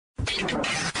This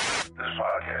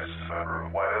podcast is a member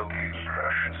of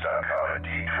WildGamesProductions.com and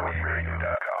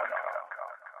D20Radio.com.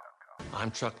 I'm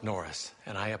Chuck Norris,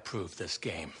 and I approve this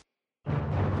game.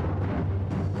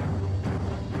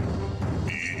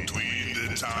 Between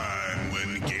the time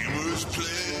when gamers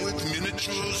played with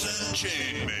miniatures and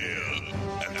chainmail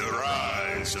and the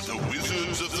rise of the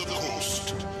Wizards of the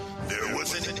Coast, there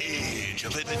was an age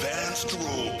of advanced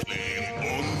role-playing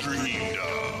undreamed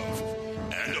of.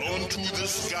 And onto the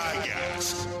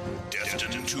Skygax,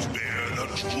 destined to bear the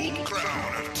jeweled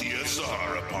crown of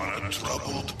TSR upon a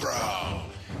troubled brow,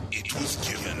 it was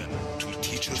given to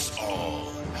teach us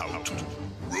all how to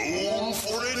roll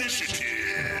for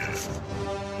initiative.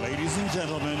 Ladies and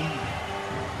gentlemen,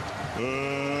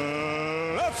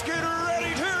 let's get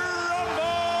ready to rumble!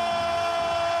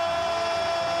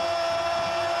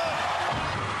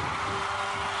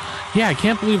 Yeah, I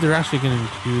can't believe they're actually going to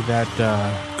do that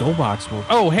GoBots movie.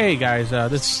 Oh, hey, guys.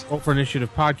 This is Roll for Initiative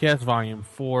Podcast, Volume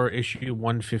 4, Issue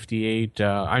 158.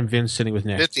 I'm Vince, sitting with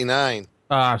Nick. 59.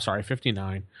 Sorry,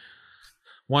 59.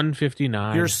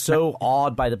 159. You're so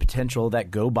awed by the potential of that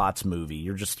GoBots movie.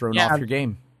 You're just thrown off your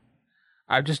game.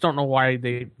 I just don't know why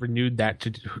they renewed that.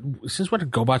 Since when are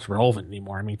GoBots relevant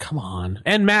anymore? I mean, come on.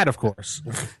 And Matt, of course.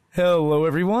 Hello,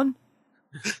 everyone.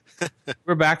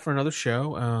 We're back for another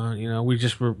show.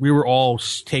 We were all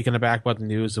taken aback by the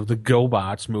news of the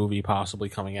GoBots movie possibly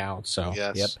coming out. So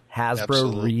Yes. Yep. Hasbro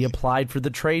Absolutely. reapplied for the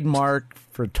trademark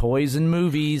for toys and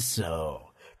movies,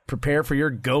 so prepare for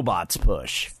your GoBots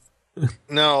push.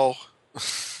 No.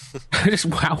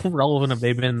 just how relevant have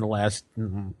they been in the last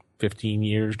 15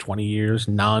 years, 20 years?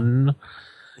 None.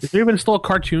 Is there even still a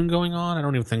cartoon going on? I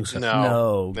don't even think so.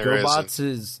 No, there GoBots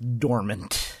is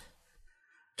dormant.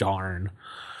 Darn.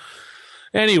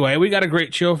 Anyway, we got a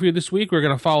great show for you this week. We're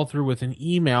going to follow through with an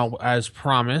email as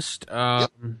promised.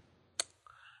 You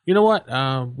know what?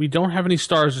 We don't have any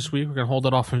stars this week. We're going to hold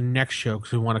it off for the next show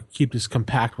because we want to keep this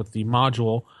compact with the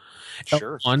module.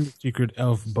 Sure. On Secret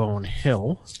of Bone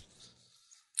Hill.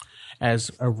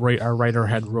 As our writer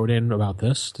had wrote in about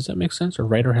this. Does that make sense? Our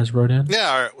writer has wrote in?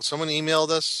 Yeah, someone emailed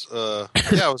us. It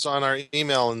was on our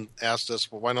email and asked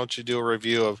us, well, why don't you do a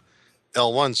review of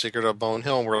L1, Secret of Bone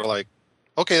Hill? And we're like,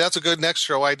 okay, that's a good next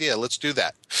show idea. Let's do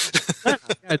that. Yeah,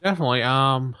 definitely.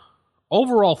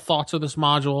 Overall thoughts of this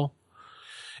module.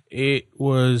 It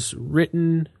was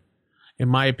written, in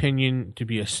my opinion, to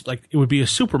be it would be a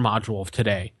super module of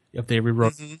today if they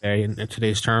rewrote it today in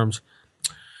today's terms.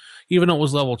 Even though it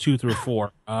was level 2 through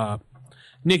 4.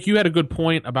 Nick, you had a good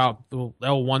point about the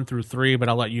L1 through 3, but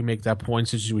I'll let you make that point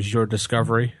since it was your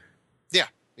discovery. Yeah.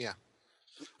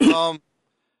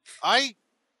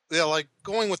 Like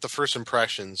going with the first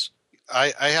impressions,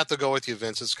 I have to go with you,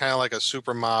 Vince. It's kind of like a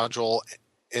super module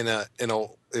in a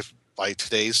if by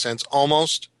today's sense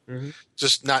almost.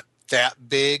 Just not that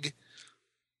big,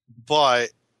 but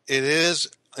it is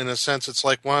in a sense it's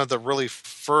like one of the really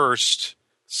first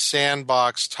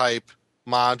sandbox type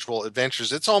module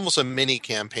adventures. It's almost a mini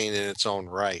campaign in its own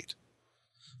right.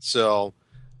 So,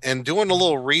 and doing a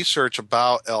little research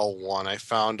about L1, I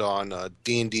found on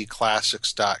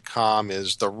dndclassics.com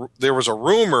there was a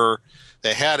rumor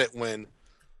they had it when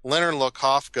Leonard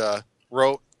Lokofka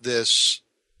wrote this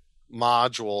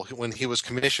module when he was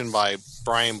commissioned by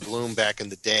Brian Bloom back in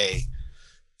the day.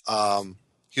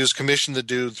 He was commissioned to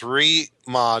do 3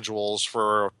 modules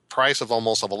for a price of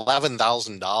almost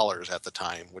 $11,000 at the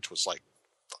time, which was like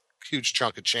a huge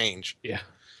chunk of change. Yeah.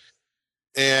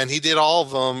 And he did all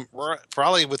of them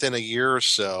probably within a year or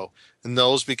so. And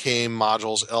those became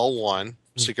modules L1,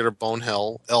 Secret of Bone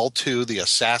Hill, L2, The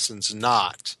Assassin's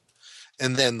Knot.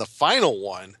 And then the final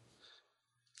one,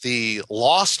 the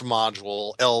Lost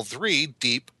module, L3,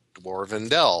 Deep Dwarven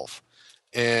Delve.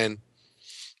 And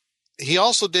he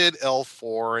also did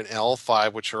L4 and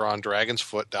L5, which are on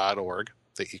dragonsfoot.org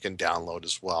that you can download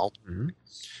as well.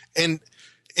 And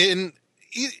in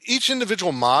each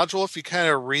individual module, if you kind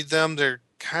of read them, they're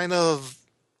kind of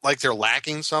like they're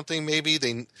lacking something maybe.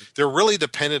 They're really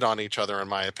dependent on each other, in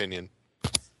my opinion.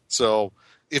 So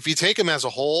if you take them as a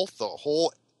whole, the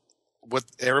whole what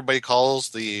everybody calls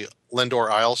the Lendor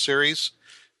Isle series,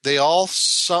 they all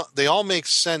make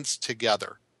sense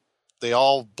together. They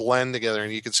all blend together,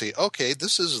 and you can see, okay,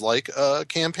 this is like a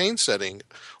campaign setting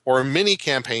or a mini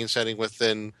campaign setting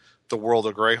within the world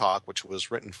of Greyhawk, which it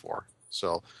was written for.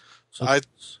 So I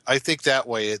think that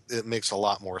way it makes a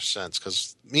lot more sense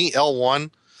because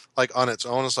L1, like on its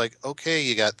own, is like, okay,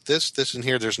 you got this in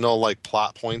here. There's no like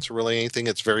plot points or really anything.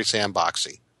 It's very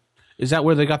sandboxy. Is that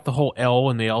where they got the whole L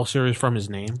in the L series from his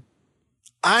name?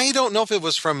 I don't know if it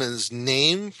was from his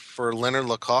name for Leonard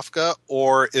Lakofka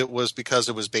or it was because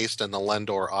it was based in the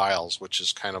Lendor Isles, which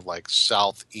is kind of like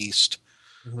southeast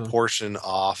portion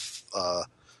off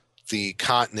the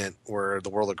continent where the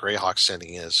World of Greyhawk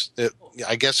setting is.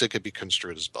 I guess it could be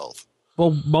construed as both.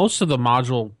 Well, most of the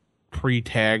module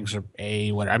pre-tags are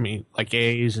like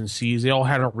A's and C's. They all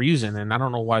had a reason, and I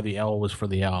don't know why the L was for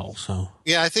the L. So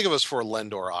Yeah, I think it was for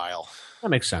Lendor Isle. that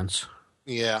makes sense.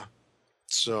 Yeah.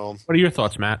 So, What are your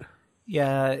thoughts, Matt?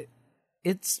 Yeah,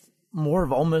 it's more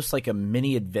of almost like a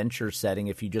mini adventure setting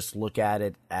if you just look at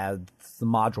it as the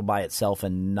module by itself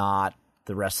and not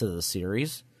the rest of the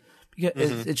series.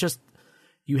 Because it's just,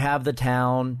 you have the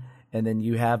town, and then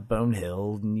you have Bone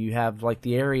Hill, and you have like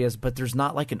the areas, but there's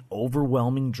not like an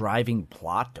overwhelming driving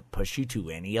plot to push you to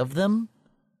any of them,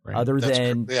 Right.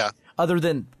 other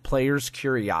than players'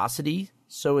 curiosity.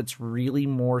 So it's really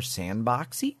more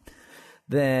sandboxy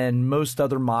than most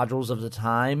other modules of the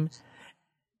time.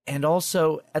 And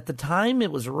also, at the time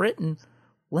it was written,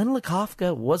 Len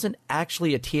Lakofka wasn't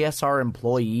actually a TSR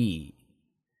employee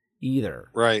either.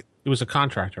 right. It was a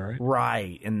contractor, right?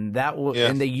 Right, and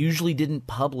and they usually didn't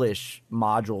publish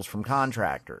modules from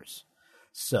contractors.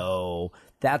 So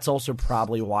that's also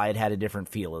probably why it had a different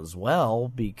feel as well,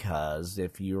 because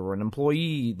if you were an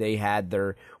employee, they had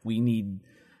we need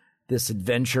this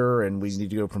adventure and we need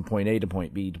to go from point A to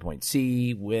point B to point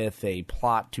C with a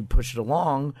plot to push it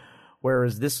along,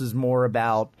 whereas this is more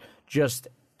about just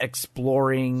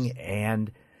exploring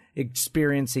and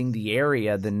experiencing the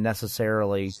area than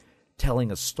necessarily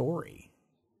telling a story.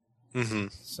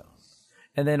 So,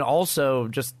 and then also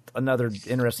just another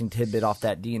interesting tidbit off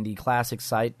that D&D Classic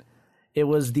site, it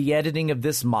was the editing of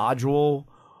this module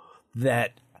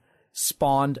that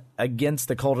spawned Against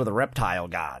the Cult of the Reptile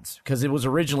Gods, because it was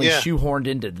originally shoehorned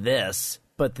into this,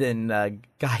 but then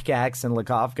Gygax and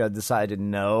Lakofka decided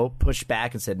pushed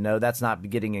back and said, no, that's not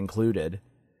getting included.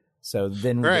 So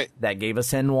then that gave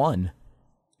us N1.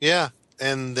 Yeah,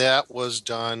 and that was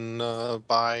done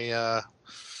by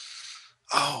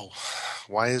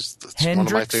why is it's one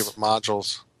of my favorite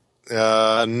modules?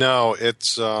 No,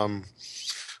 it's author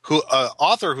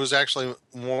who's actually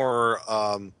more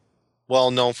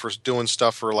well known for doing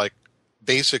stuff for like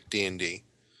basic D&D.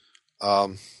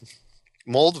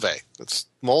 Moldvay. It's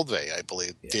Moldvay, I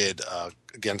believe, did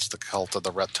Against the Cult of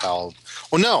the Reptile.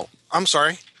 Oh no, I'm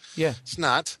sorry. Yeah, it's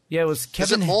not. Yeah, it was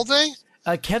Kevin. Is it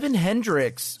Moldvay? Kevin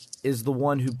Hendricks is the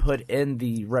one who put in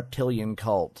the Reptilian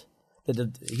Cult.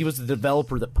 He was the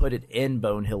developer that put it in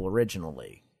Bone Hill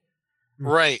originally.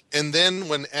 Right. And then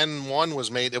when N1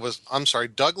 was made, it was,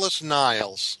 Douglas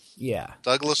Niles. Yeah.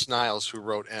 Douglas Niles who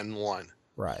wrote N1.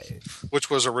 Right. Which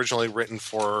was originally written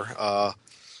for, I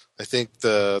think,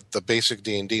 the basic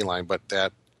D&D line, but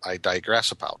that I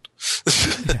digress about.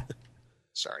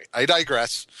 Sorry. I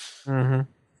digress. Mm-hmm.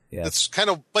 Yeah. It's kind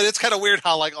of weird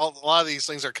how like a lot of these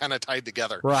things are kind of tied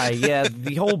together. Right. Yeah.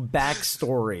 The whole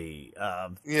backstory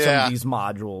of some of these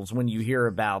modules, when you hear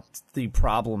about the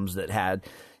problems that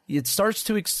it starts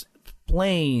to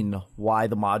explain why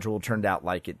the module turned out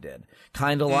like it did.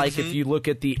 Kind of like if you look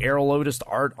at the Errol Otis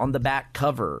art on the back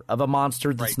cover of a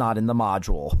monster that's not in the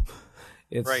module.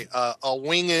 It's, a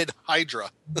winged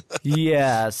Hydra.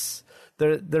 Yes.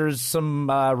 There's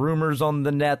some rumors on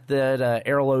the net that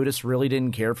Errol Otis really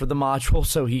didn't care for the module,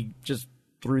 so he just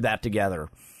threw that together.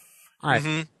 I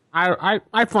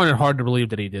find it hard to believe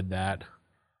that he did that.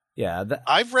 Yeah,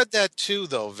 I've read that too,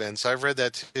 though, Vince. I've read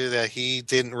that too, that he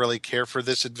didn't really care for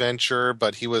this adventure,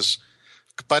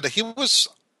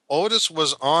 Otis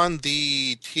was on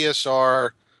the TSR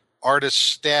artist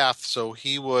staff, so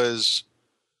he was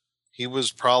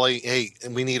probably, hey,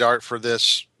 we need art for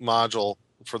this module.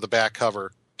 For the back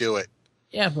cover, do it.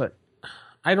 Yeah, but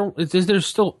I don't. There's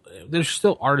still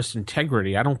artist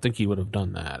integrity. I don't think he would have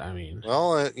done that. I mean,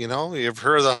 well, you've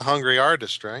heard of the hungry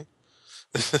artist, right?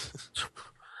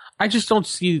 I just don't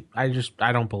see. I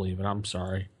don't believe it. I'm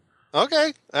sorry.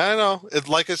 Okay, I know.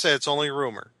 Like I said, it's only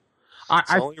rumor.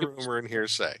 It's only rumor and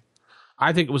hearsay.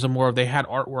 I think it was they had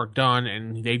artwork done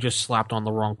and they just slapped on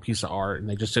the wrong piece of art and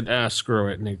they just said, screw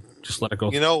it, and they just let it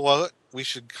go. You know what? We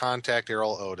should contact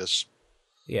Errol Otis.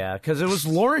 Yeah, because it was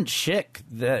Lawrence Schick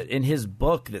that in his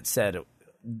book that said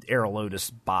Errol Otis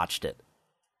botched it.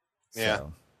 Yeah.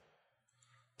 So.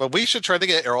 But we should try to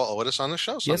get Errol Otis on the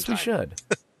show sometime. Yes, we should.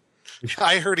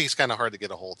 I heard he's kind of hard to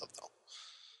get a hold of, though.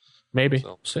 Maybe.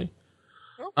 So. See.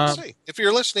 We'll see. If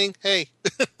you're listening, hey.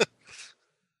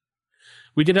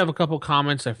 We did have a couple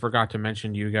comments I forgot to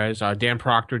mention to you guys. Dan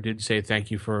Proctor did say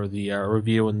thank you for the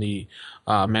review and the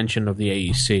mention of the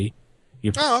AEC.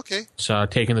 Okay. So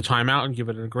taking the time out and give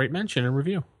it a great mention and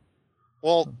review.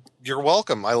 Well, you're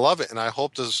welcome. I love it, and I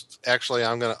hope this. Actually,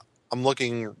 I'm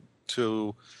looking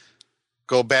to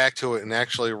go back to it and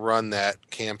actually run that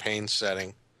campaign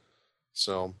setting.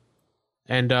 So.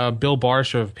 And Bill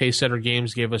Barsh of Pacesetter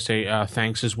Games gave us a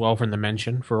thanks as well from the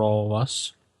mention for all of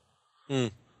us.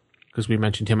 Because we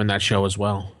mentioned him in that show as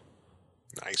well.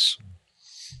 Nice.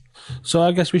 So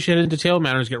I guess we should head into Table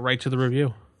Matters, get right to the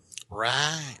review.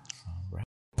 Right.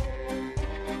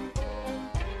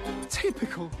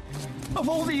 Typical. Of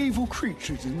all the evil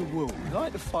creatures in the world, I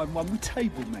like to find one with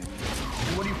table manners.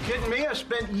 What are you kidding me? I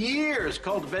spent years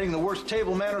cultivating the worst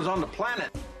table manners on the planet.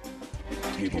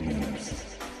 Table manners.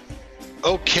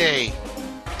 Okay,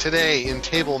 today in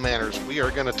Table Manners, we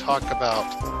are going to talk about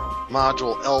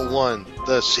Module L1,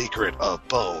 The Secret of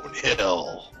Bone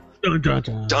Hill. Dun, dun,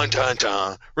 dun. Dun, dun,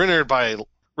 dun.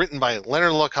 Written by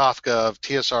Leonard Lukofka of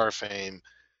TSR fame,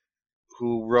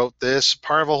 who wrote this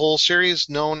part of a whole series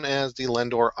known as the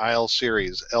Lendor Isle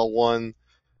series, L1,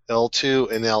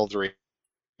 L2, and L3.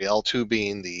 L2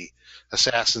 being the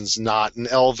Assassin's Knot, and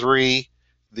L3,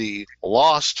 the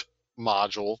Lost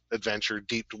module, Adventure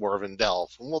Deep Dwarven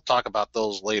Delve. And we'll talk about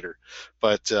those later.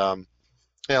 But,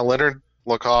 Leonard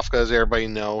Lukofka, as everybody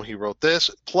know, he wrote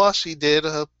this. Plus, he did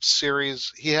a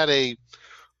series. He had a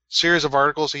series of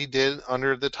articles he did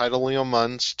under the title Leo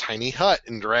Munn's Tiny Hut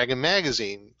in Dragon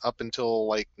Magazine up until,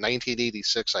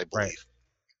 1986, I believe. Right.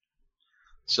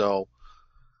 So,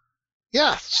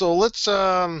 yeah. So let's...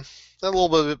 a little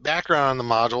bit of background on the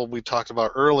module we talked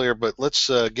about earlier, but let's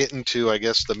get into, I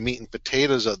guess, the meat and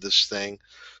potatoes of this thing.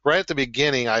 Right at the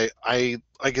beginning, I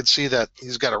could see that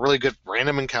he's got a really good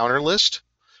random encounter list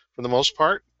for the most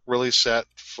part, really set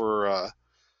for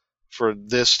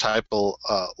this type of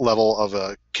level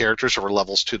of characters, or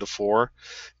levels 2 to 4.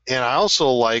 And I also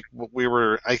like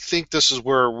I think this is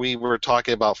where we were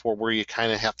talking about where you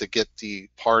kind of have to get the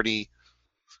party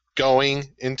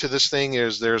going into this thing.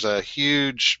 There's a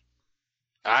huge,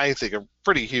 I think, a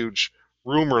pretty huge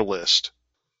rumor list.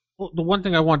 Well, the one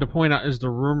thing I wanted to point out is the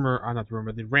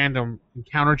random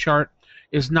encounter chart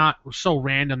is not so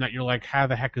random that you're like, how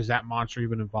the heck is that monster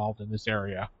even involved in this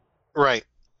area? Right.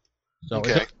 So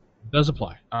okay. It does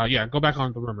apply. Yeah, go back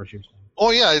on the rumors you're saying. Oh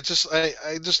yeah, it's just I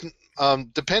just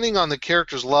depending on the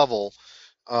character's level,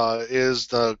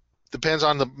 depends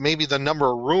on maybe the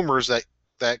number of rumors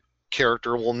that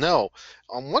character will know.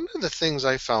 One of the things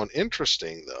I found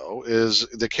interesting, though, is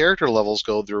the character levels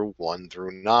go through 1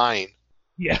 through 9.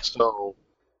 Yeah. So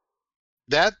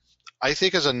that, I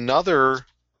think, is another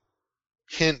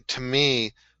hint to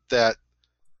me that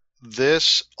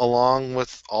this, along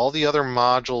with all the other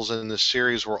modules in the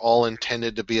series, were all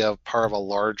intended to be a part of a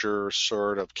larger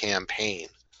sort of campaign.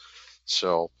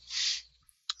 So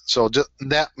just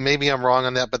that, maybe I'm wrong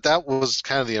on that, but that was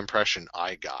kind of the impression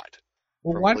I got.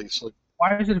 Well, why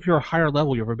is it if you're a higher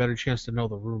level, you have a better chance to know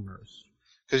the rumors?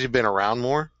 Because you've been around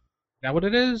more? Is that what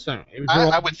it is?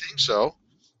 I would think so.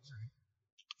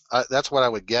 That's what I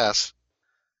would guess.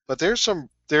 But there's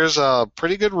a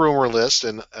pretty good rumor list,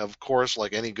 and of course,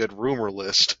 like any good rumor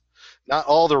list, not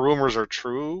all the rumors are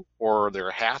true, or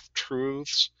they're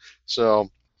half-truths.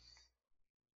 So,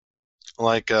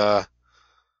 what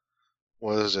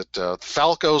is it?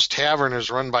 Falco's Tavern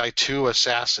is run by 2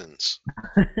 assassins.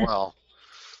 Well...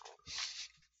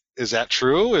 Is that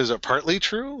true? Is it partly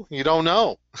true? You don't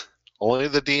know. Only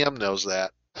the DM knows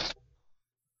that.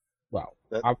 Wow.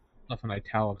 Stuff in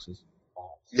italics is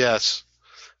false. Yes.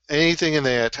 Anything in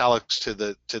the italics to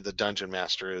the Dungeon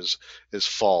Master is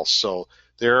false. So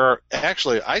there are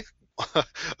actually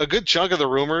a good chunk of the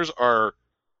rumors are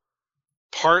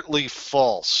partly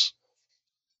false.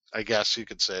 I guess you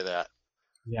could say that.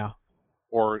 Yeah.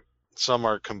 Or some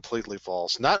are completely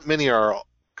false. Not many are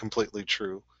completely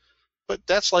true. But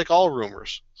that's like all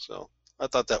rumors. So I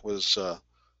thought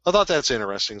that's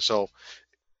interesting. So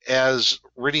as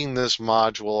reading this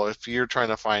module, if you're trying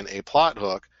to find a plot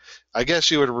hook, I guess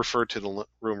you would refer to the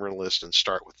rumor list and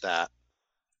start with that.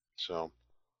 So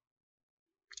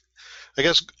I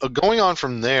guess going on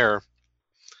from there,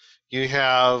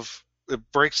 it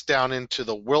breaks down into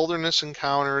the wilderness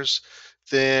encounters,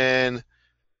 then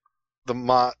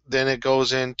it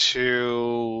goes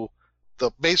into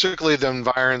basically the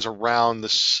environs around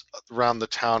the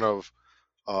town of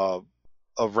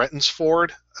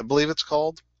Rettinsford, I believe it's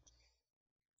called.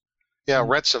 Yeah,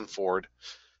 Rettinsford.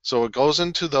 So it goes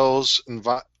into those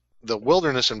the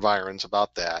wilderness environs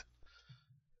about that.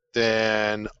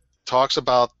 Then talks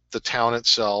about the town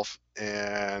itself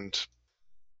and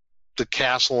the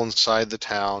castle inside the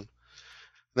town. And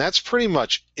that's pretty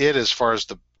much it as far as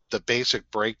the basic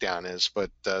breakdown is.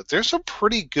 But there's some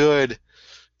pretty good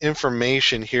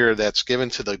information here that's given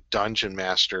to the dungeon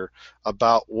master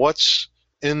about what's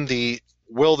in the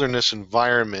wilderness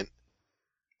environment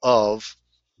of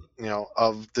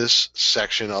this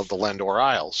section of the Lendor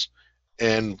Isles.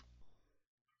 And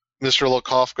Mr.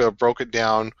 Lokofka broke it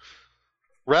down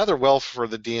rather well for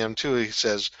the DM too. He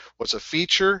says, what's a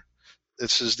feature?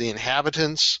 This is the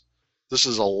inhabitants. This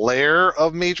is a layer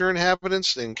of major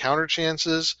inhabitants, the encounter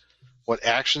chances, what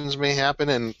actions may happen,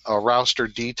 and a roster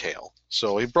detail.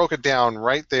 So he broke it down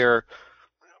right there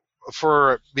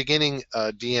for beginning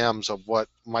DMs of what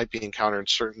might be encountered in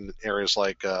certain areas.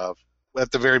 Like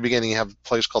at the very beginning, you have a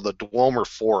place called the Dwemer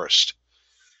Forest.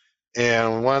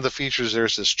 And one of the features,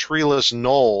 there's this treeless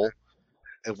knoll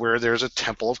where there's a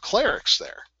temple of clerics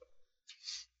there.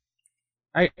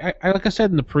 I like I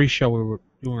said in the pre-show, we were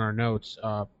doing our notes.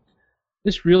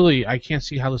 This really, I can't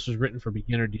see how this was written for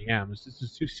beginner DMs. This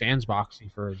is too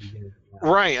sandboxy for a beginner DM.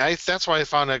 Right. That's why I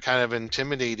found it kind of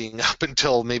intimidating up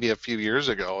until maybe a few years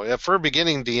ago. For a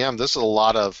beginning DM, this is a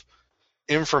lot of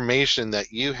information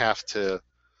that you have to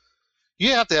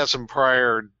have some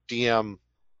prior DM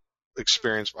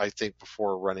experience, I think,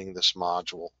 before running this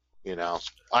module.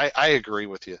 I agree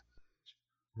with you.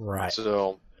 Right.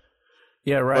 So.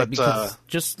 Yeah, right. But, because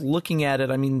just looking at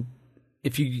it, I mean,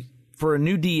 for a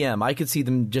new DM, I could see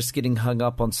them just getting hung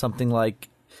up on something like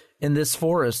in this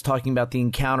forest talking about the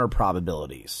encounter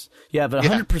probabilities. You have a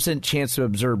 100% chance to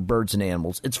observe birds and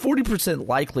animals. It's 40%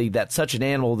 likely that such an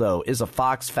animal, though, is a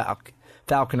fox,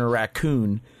 falcon, or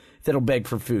raccoon that'll beg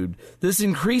for food. This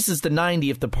increases to 90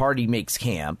 if the party makes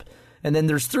camp. And then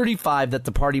there's 35 that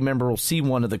the party member will see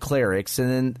one of the clerics. And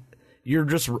then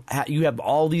you have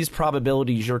all these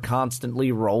probabilities you're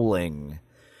constantly rolling.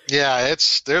 Yeah,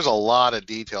 there's a lot of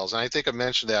details, and I think I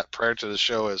mentioned that prior to the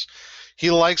show. Is he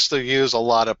likes to use a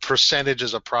lot of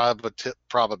percentages of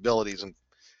probabilities, and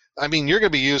I mean you're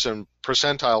going to be using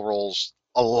percentile rolls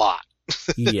a lot.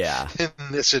 Yeah, in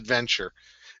this adventure.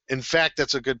 In fact,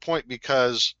 that's a good point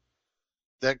because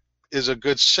that is a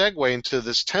good segue into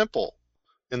this temple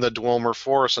in the Dwemer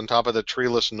Forest on top of the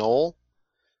treeless knoll.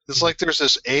 It's like there's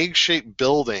this egg-shaped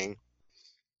building,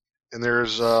 and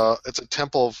it's a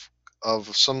temple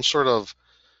of some sort of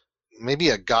maybe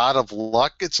a god of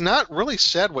luck. It's not really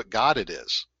said what god it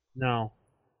is. No.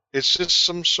 It's just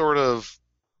some sort of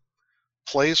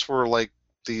place where like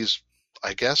these,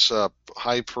 I guess,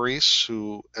 high priests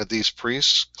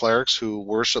clerics who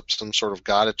worship some sort of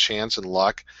god of chance and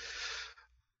luck.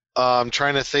 I'm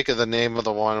trying to think of the name of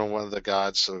one of the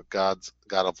gods, so god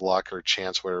of luck or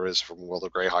chance, whatever it is from World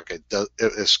of Greyhawk. It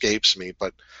escapes me,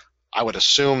 but I would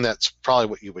assume that's probably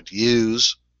what you would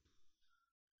use.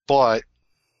 But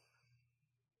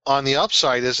on the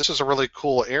upside is this is a really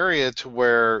cool area to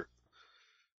where,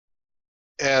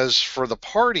 as for the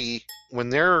party, when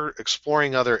they're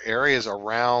exploring other areas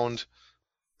around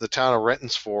the town of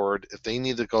Rentonsport, if they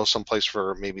need to go someplace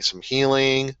for maybe some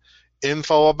healing,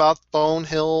 info about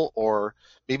Bonehill, or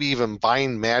maybe even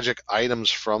buying magic items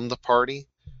from the party,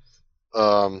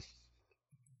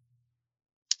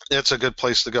 it's a good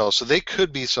place to go. So they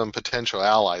could be some potential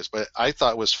allies, but I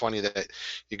thought it was funny that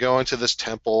you go into this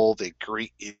temple, they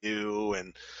greet you,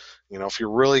 and if you're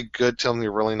really good to them,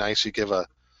 you're really nice, you give you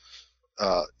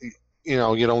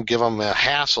don't give them a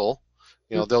hassle.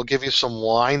 They'll give you some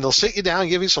wine, they'll sit you down,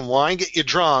 give you some wine, get you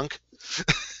drunk,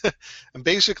 and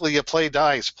basically you play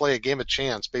a game of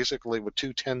chance, basically with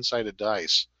 2 10-sided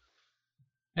dice.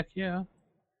 Heck yeah.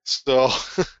 So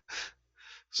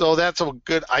that's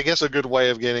a good way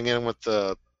of getting in with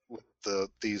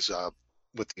these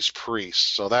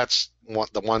priests. So that's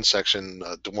the one section,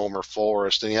 Dwemer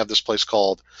Forest, and you have this place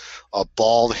called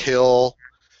Bald Hill,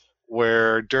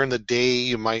 where during the day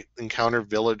you might encounter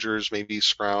villagers maybe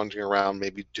scrounging around,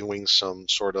 maybe doing some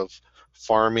sort of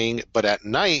farming, but at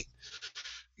night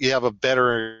you have a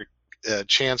better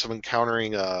chance of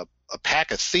encountering a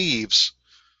pack of thieves,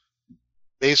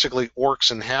 basically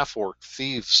orcs and half-orc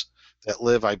thieves that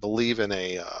live, I believe, in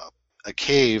a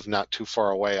cave not too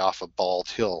far away off of Bald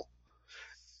Hill.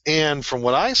 And from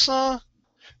what I saw,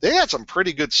 they had some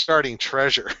pretty good starting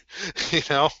treasure,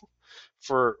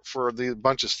 for the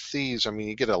bunch of thieves. I mean,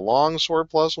 you get a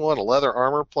longsword +1, a leather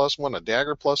armor +1, a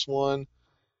dagger +1.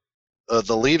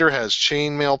 The leader has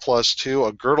chainmail +2,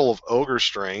 a girdle of ogre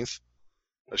strength,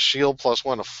 a shield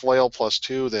 +1, a flail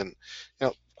 +2. Then,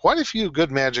 quite a few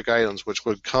good magic items, which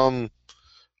would come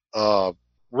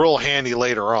real handy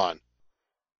later on,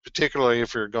 particularly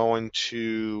if you're going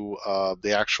to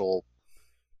the actual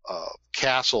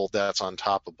castle that's on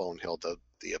top of Bonehill,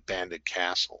 the abandoned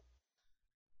castle.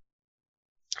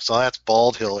 So that's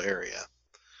Bald Hill area.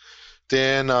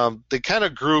 Then they kind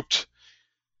of grouped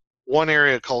one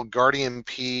area called Guardian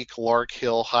Peak, Lark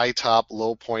Hill, High Top,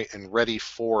 Low Point, and Ready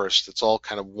Forest. It's all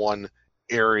kind of one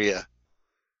area.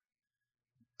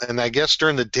 And I guess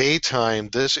during the daytime,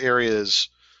 this area is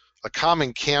a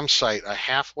common campsite, a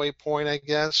halfway point, I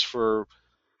guess, for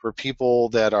people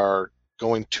that are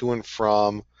going to and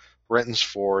from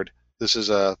Rentonsford. This is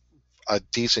a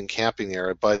decent camping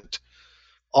area, but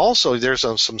also there's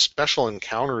some special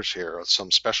encounters here,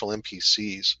 some special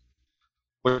NPCs,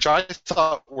 which I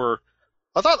thought were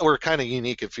kind of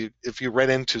unique. If you read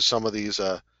into some of these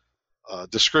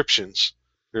descriptions,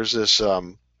 there's this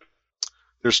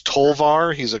there's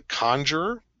Tolvar. He's a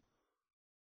conjurer,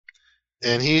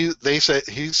 and he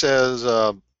says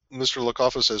Mr.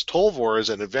 Lukofa says Tolvar is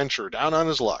an adventurer down on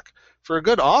his luck. For a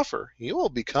good offer, he will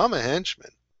become a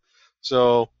henchman.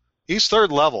 So he's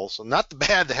 3rd level, so not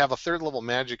bad to have a 3rd level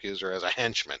magic user as a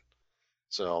henchman.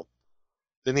 So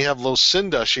then you have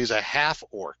Lucinda. She's a half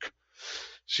orc.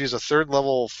 She's a 3rd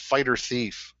level fighter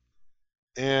thief,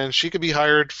 and she could be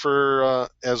hired for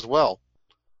as well.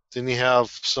 Then you have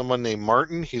someone named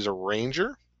Martin. He's a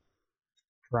ranger.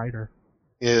 Strider.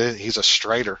 Yeah, he's a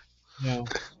strider. Yeah.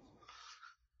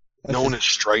 Known as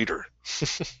Strider.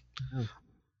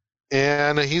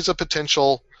 And he's a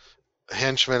potential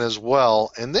henchman as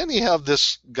well. And then you have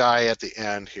this guy at the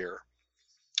end here.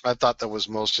 I thought that was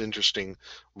most interesting.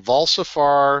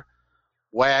 Volsifar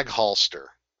Waghalster.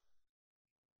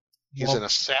 He's an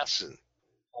assassin.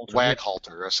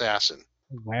 Waghalter, assassin.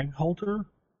 Waghalter?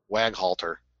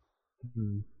 Waghalter.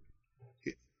 Mm-hmm.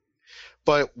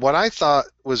 But what I thought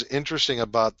was interesting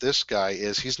about this guy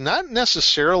is he's not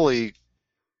necessarily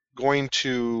going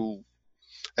to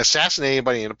assassinate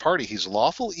anybody in a party. He's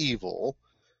lawful evil,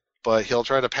 but he'll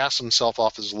try to pass himself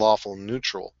off as lawful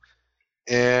neutral.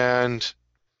 And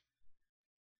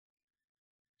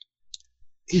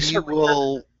he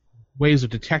will... Ways of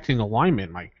detecting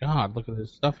alignment. My God, look at the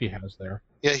stuff he has there.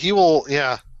 Yeah, he will...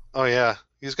 Yeah. Oh, yeah.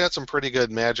 He's got some pretty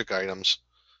good magic items.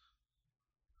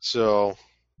 So...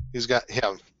 He's got,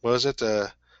 what is it?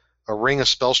 A ring of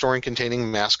spell storing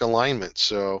containing mask alignment.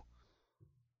 So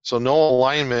no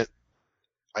alignment,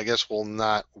 I guess, will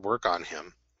not work on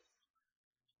him.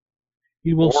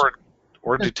 He will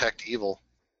or detect evil.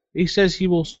 He says he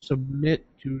will submit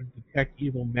to detect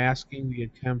evil, masking the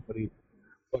attempt,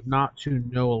 but not to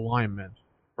no alignment.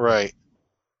 Right.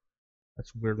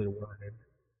 That's weirdly worded.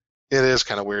 It is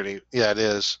kind of weird. Yeah, it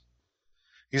is.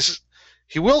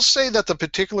 He will say that the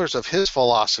particulars of his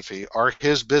philosophy are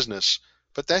his business,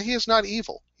 but that he is not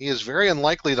evil. He is very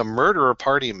unlikely to murder a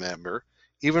party member,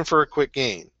 even for a quick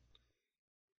gain.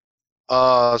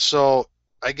 So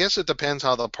I guess it depends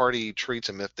how the party treats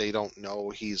him. If they don't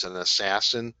know he's an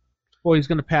assassin, well, he's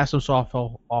going to pass himself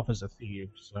off as a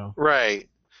thief. So right,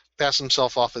 pass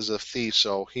himself off as a thief.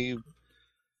 So he,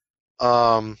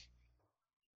 I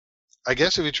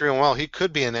guess if you treat him well, he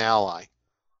could be an ally.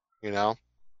 You know.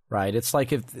 Right. It's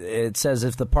like if it says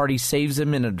if the party saves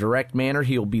him in a direct manner,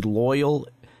 he'll be loyal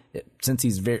since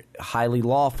he's very highly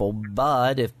lawful.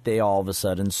 But if they all of a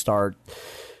sudden start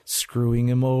screwing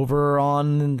him over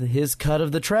on his cut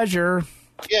of the treasure,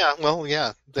 then he'll there's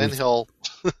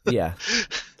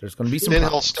going to be some. Then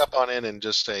problems. He'll step on in and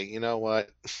just say, you know what?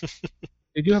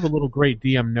 They do have a little great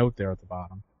DM note there at the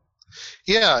bottom.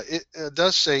 Yeah, it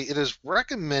does say it is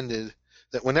recommended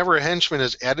that whenever a henchman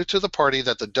is added to the party,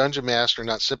 that the dungeon master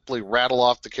not simply rattle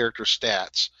off the character's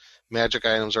stats, magic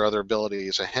items, or other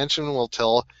abilities. A henchman will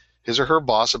tell his or her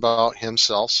boss about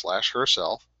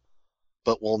himself/herself,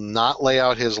 but will not lay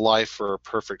out his life for a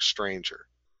perfect stranger.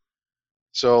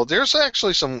 So there's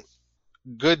actually some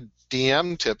good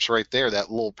DM tips right there,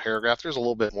 that little paragraph. There's a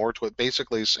little bit more to it,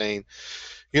 basically saying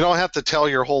you don't have to tell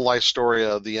your whole life story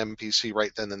of the NPC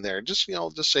right then and there. Just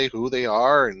say who they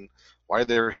are and why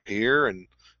they're here, and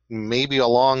maybe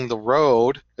along the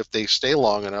road, if they stay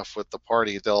long enough with the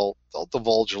party, they'll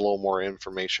divulge a little more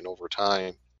information over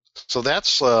time. So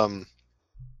that's that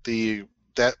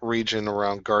region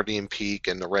around Guardian Peak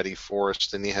and the Ready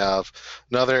Forest. Then you have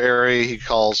another area he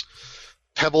calls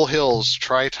Pebble Hills,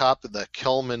 Tri-Top, the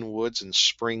Kelman Woods, and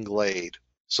Spring Glade.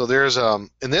 So there's in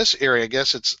this area, I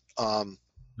guess it's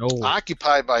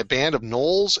occupied by a band of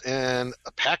gnolls and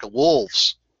a pack of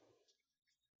wolves.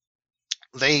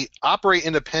 They operate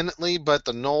independently, but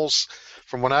the gnolls,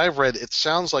 from what I've read, it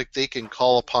sounds like they can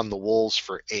call upon the wolves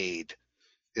for aid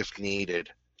if needed.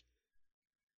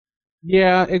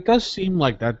 Yeah, it does seem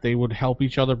like that they would help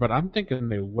each other, but I'm thinking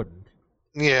they wouldn't.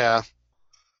 Yeah.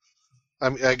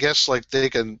 I guess like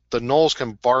the gnolls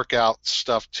can bark out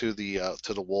stuff to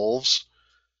the wolves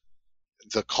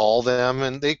to call them,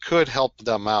 and they could help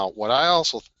them out. What I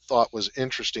also thought was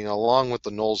interesting, along with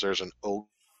the gnolls, there's an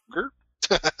ogre.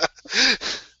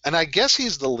 And I guess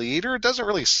he's the leader. It doesn't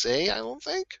really say, I don't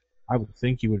think. I would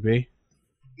think he would be.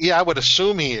 Yeah, I would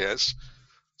assume he is.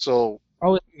 So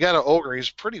you got an ogre.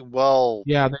 He's pretty well.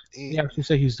 Yeah, they actually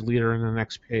say he's the leader in the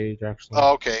next page. Actually.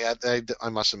 Oh, okay. I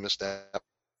must have missed that.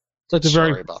 It's like the Sorry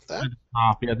very about that.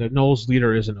 top. Yeah, the Knowles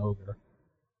leader is an ogre.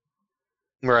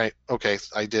 Right. Okay.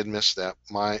 I did miss that.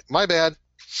 My bad.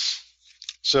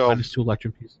 So. Minus 2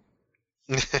 electric pieces.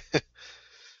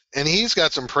 And he's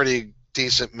got some pretty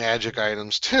decent magic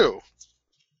items too.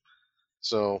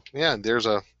 So yeah, there's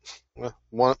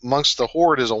one amongst the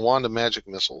horde is a wand of magic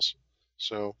missiles.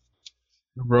 So.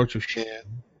 Brooch of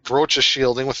Shielding. Brooch of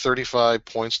Shielding with 35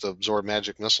 points to absorb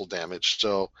magic missile damage.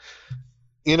 So,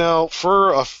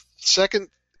 for a second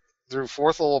through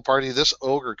fourth level party, this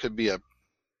ogre could be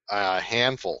a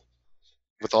handful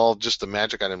with all just the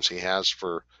magic items he has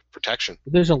for protection.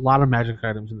 There's a lot of magic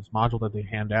items in this module that they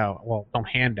hand out. Well, don't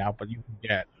hand out, but you can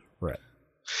get. Right.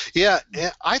 Yeah,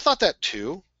 I thought that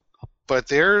too,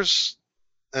 but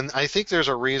I think there's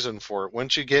a reason for it.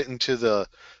 Once you get into the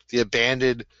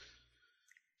abandoned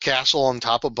castle on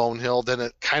top of Bone Hill, then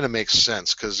it kind of makes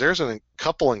sense, because there's a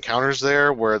couple encounters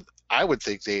there where I would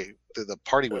think the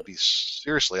party would be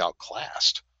seriously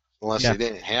outclassed unless they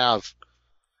didn't have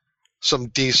some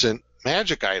decent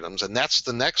magic items, and that's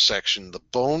the next section, the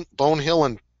Bone Hill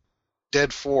and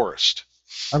Dead Forest.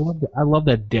 I love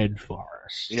that Dead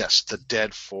Forest. Yes, the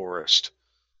Dead Forest.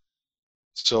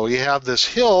 So you have this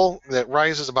hill that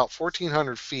rises about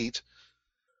 1,400 feet,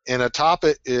 and atop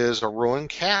it is a ruined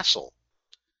castle.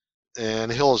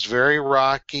 And the hill is very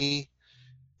rocky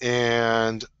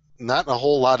and not a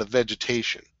whole lot of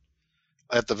vegetation.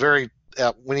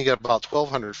 When you get about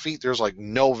 1,200 feet, there's like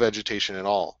no vegetation at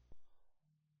all.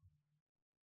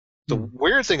 The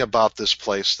weird thing about this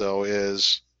place, though,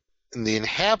 is in the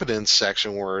inhabitants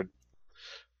section where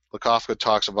Lakofka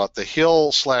talks about the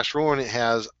hill/ruin it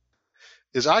has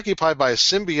is occupied by a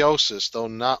symbiosis, though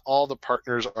not all the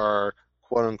partners are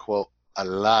quote-unquote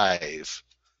alive.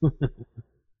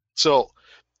 So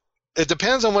it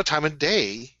depends on what time of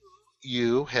day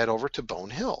you head over to Bone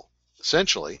Hill,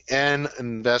 essentially, and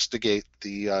investigate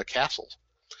the castle.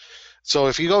 So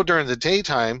if you go during the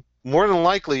daytime, more than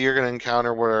likely you're going to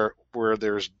encounter where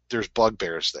there's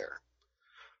bugbears there.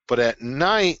 But at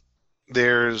night,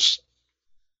 there's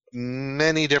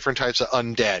many different types of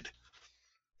undead.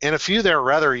 And a few that are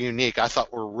rather unique I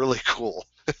thought were really cool.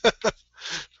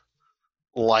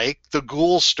 Like the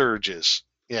ghoul sturges.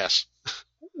 Yes.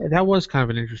 Yeah, that was kind of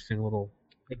an interesting little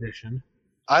addition.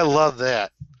 I love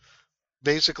that.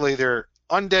 Basically, they're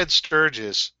undead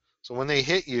sturges. So when they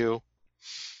hit you,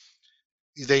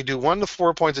 they do 1 to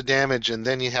 4 points of damage, and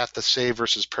then you have to save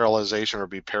versus paralyzation or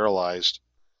be paralyzed.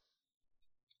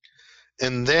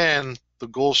 And then the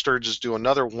ghoul sturges do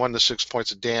another 1 to 6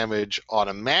 points of damage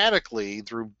automatically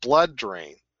through blood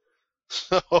drain.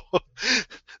 So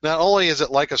not only is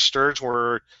it like a sturge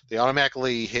where they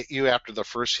automatically hit you after the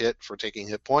first hit for taking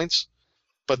hit points,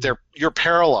 but you're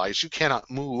paralyzed. You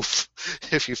cannot move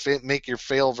if you make your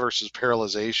fail versus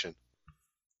paralyzation.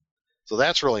 So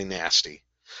that's really nasty.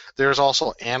 There's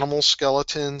also animal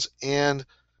skeletons and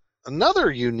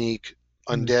another unique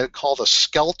undead called a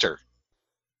Skelter.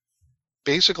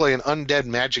 Basically an undead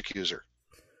magic user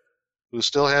who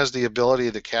still has the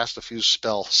ability to cast a few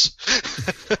spells.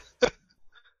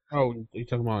 Oh, you're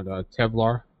talking about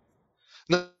Tevlar?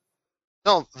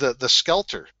 No, the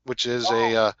Skelter, which is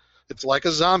it's like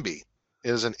a zombie.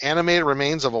 It is an animated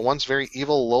remains of a once very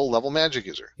evil low-level magic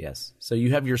user. Yes. So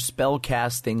you have your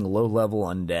spell-casting low-level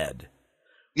undead.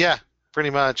 Yeah, pretty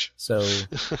much. So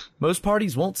most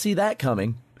parties won't see that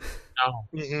coming.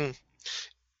 No.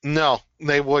 Mm-hmm. No,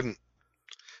 they wouldn't.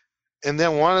 And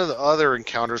then one of the other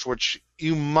encounters, which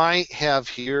you might have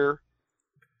here,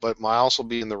 but might also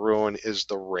be in the ruin, is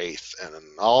the Wraith. And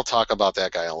I'll talk about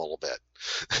that guy in a little bit.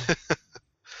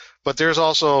 But there's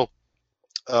also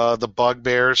the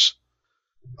Bugbears.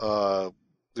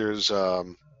 There's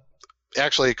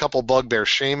actually a couple Bugbear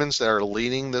shamans that are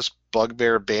leading this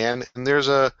Bugbear band. And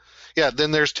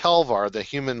then there's Telvar, the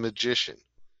human magician,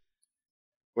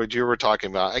 what you were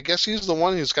talking about. I guess he's the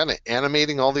one who's kind of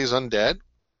animating all these undead.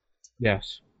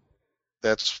 Yes.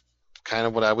 That's kind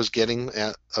of what I was getting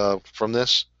at from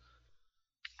this.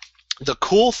 The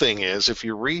cool thing is, if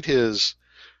you read his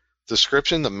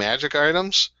description, the magic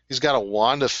items, he's got a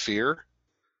Wand of Fear.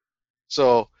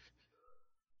 So,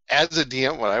 as a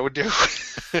DM, what I would do,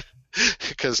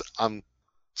 because I'm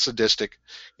sadistic,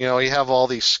 you have all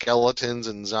these skeletons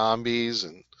and zombies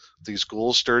and these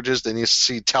ghoul sturges. Then you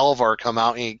see Telvar come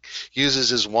out and he uses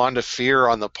his Wand of Fear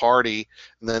on the party,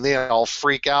 and then they all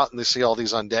freak out and they see all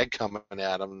these undead coming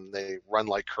at them and they run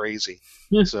like crazy.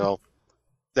 So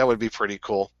That would be pretty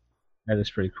cool. That is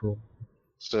pretty cool.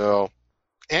 So,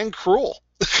 and cruel.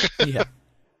 Yeah.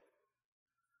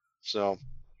 So,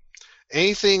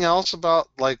 anything else about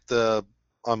like the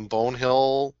on Bone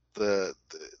Hill, the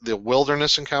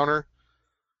wilderness encounter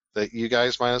that you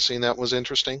guys might have seen that was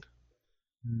interesting?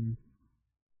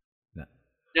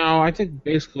 No, I think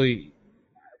basically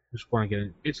just want to get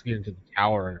into the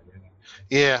tower and everything.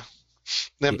 Yeah.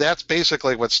 That's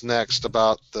basically what's next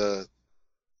about the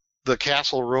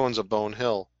castle ruins of Bone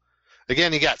Hill.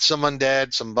 Again, you got some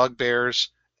undead, some bugbears,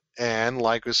 and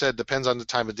like we said, depends on the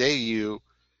time of day you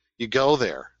go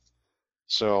there.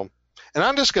 So, and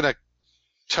I'm just going to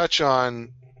touch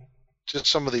on just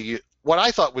some of what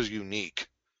I thought was unique.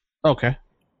 Okay.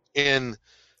 In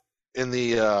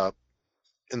the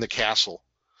castle,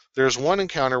 there's one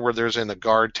encounter where there's in a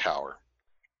guard tower,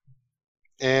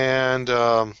 and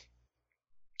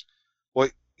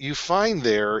what you find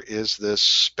there is this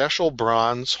special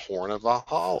bronze horn of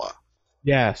Valhalla.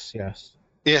 Yes.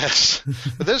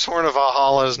 But this horn of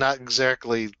Valhalla is not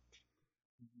exactly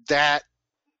that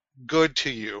good to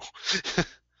you.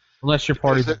 Unless you're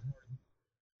part of it.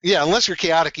 Yeah, unless you're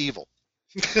chaotic evil.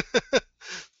 Because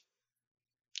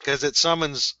it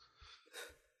summons...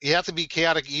 You have to be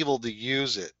chaotic evil to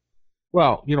use it.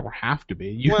 Well, you don't have to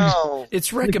be. Well,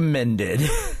 it's recommended.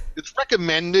 It's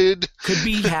recommended. Could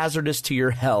be hazardous to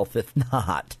your health if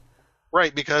not.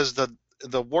 Right, because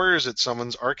the warriors it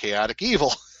summons are chaotic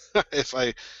evil. if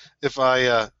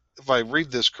I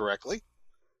read this correctly.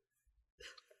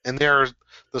 And the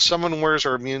summon warriors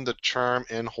are immune to charm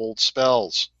and hold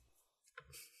spells.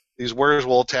 These warriors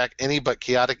will attack any but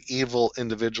chaotic evil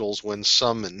individuals when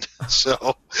summoned.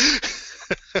 So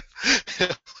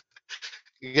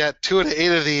you got 2 out of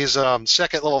 8 of these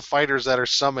second level fighters that are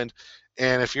summoned,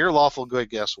 and if you're lawful good,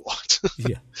 guess what?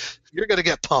 Yeah. You're going to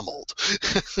get pummeled.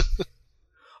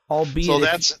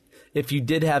 Albeit, so if you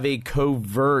did have a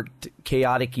covert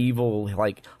chaotic evil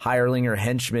like hireling or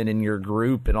henchman in your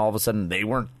group, and all of a sudden they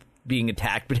weren't being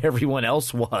attacked, but everyone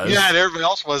else was. Yeah, and everyone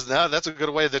else was. Now that's a good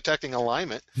way of detecting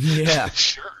alignment. Yeah,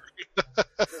 sure.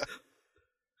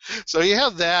 So you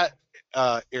have that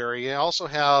area. You also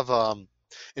have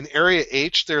in Area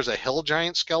H. There's a hill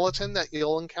giant skeleton that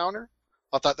you'll encounter.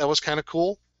 I thought that was kind of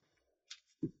cool.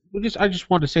 I just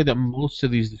wanted to say that most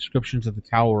of these descriptions of the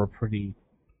tower are pretty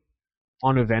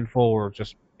uneventful or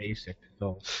just basic.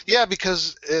 So yeah,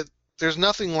 because there's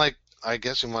nothing like, I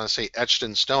guess you want to say, etched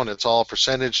in stone. It's all a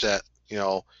percentage that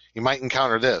you might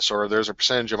encounter this, or there's a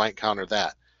percentage you might encounter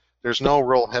that. There's no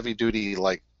real heavy duty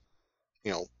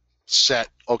set.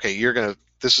 Okay,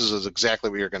 this is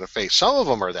exactly what you're gonna face. Some of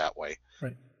them are that way,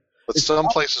 right? But some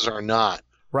places are not.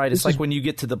 Right. It's like when you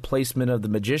get to the placement of the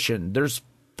magician. There's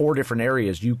 4 different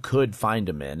areas you could find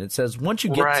him in. It says once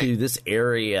you get to this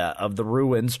area of the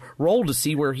ruins, roll to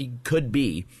see where he could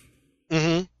be.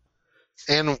 Mm-hmm.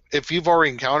 And if you've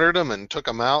already encountered him and took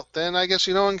him out, then I guess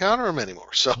you don't encounter him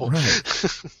anymore. So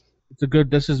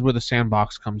this is where the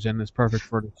sandbox comes in. It's perfect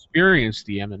for an experienced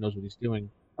DM that knows what he's doing.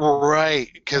 Right,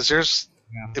 because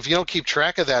if you don't keep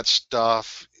track of that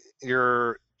stuff,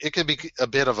 it could be a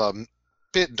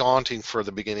bit daunting for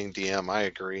the beginning DM. I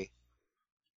agree.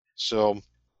 So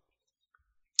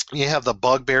you have the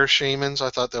bugbear shamans. I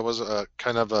thought that was a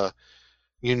kind of a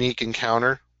unique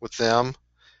encounter with them.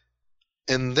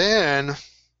 And then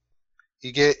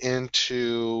you get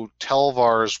into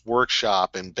Telvar's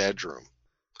workshop and bedroom,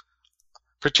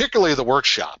 particularly the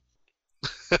workshop.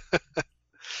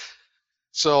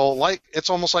 So, it's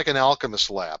almost like an alchemist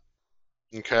lab.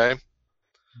 Okay?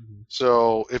 Mm-hmm.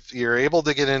 So, if you're able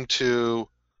to get into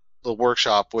the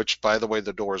workshop, which, by the way,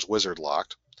 the door is wizard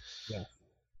locked,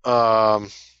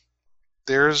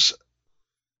 there's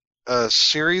a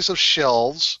series of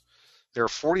shelves. There are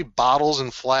 40 bottles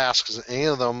and flasks, and any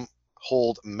of them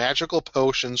hold magical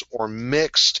potions or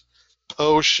mixed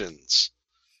potions.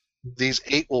 These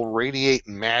 8 will radiate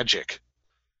magic.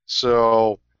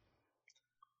 So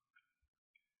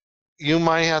you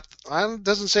might have... It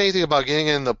doesn't say anything about getting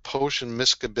in the potion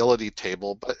miscibility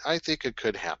table, but I think it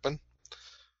could happen.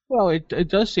 Well, it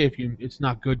does say it's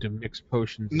not good to mix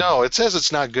potions. No, it says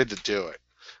it's not good to do it,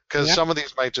 because some of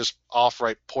these might just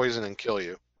outright poison and kill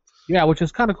you. Yeah, which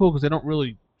is kind of cool because they don't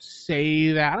really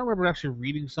say that. I don't remember actually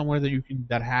reading somewhere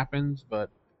that happens, but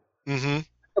I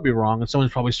could be wrong, and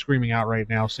someone's probably screaming out right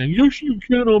now saying, "Yes, you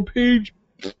can on page."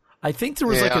 I think there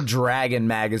was like a Dragon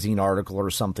magazine article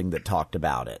or something that talked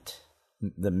about it.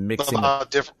 The mixing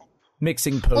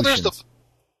potions.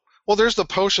 There's the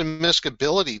potion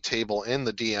miscibility table in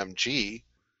the DMG,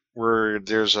 where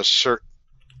there's a certain.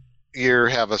 you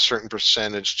have a certain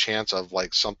percentage chance of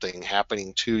like something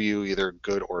happening to you, either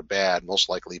good or bad, most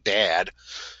likely bad.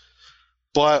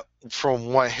 But from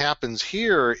what happens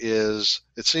here is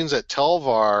it seems that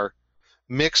Telvar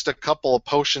mixed a couple of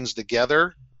potions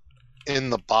together in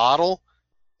the bottle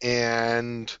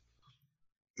and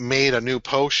made a new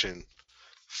potion.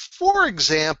 For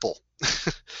example,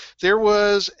 there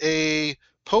was a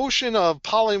potion of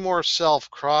polymorph self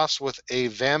crossed with a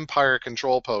vampire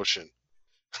control potion.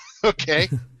 Okay?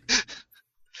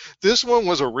 This one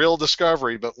was a real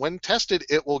discovery, but when tested,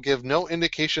 it will give no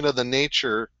indication of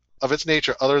its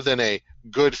nature other than a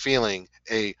good feeling,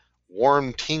 a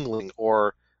warm tingling,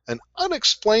 or an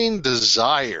unexplained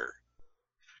desire.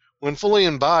 When fully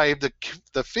imbibed,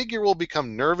 the figure will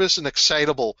become nervous and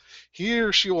excitable. He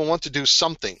or she will want to do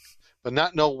something, but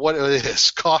not know what it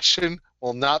is. Caution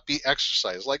will not be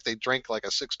exercised, like they drank like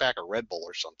a six-pack of Red Bull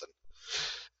or something.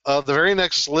 The very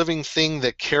next living thing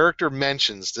the character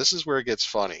mentions, this is where it gets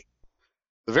funny.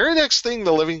 The very next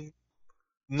living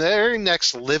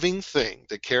thing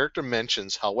the character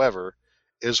mentions, however,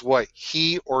 is what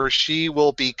he or she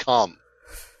will become.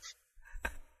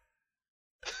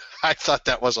 I thought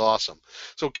that was awesome.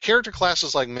 So character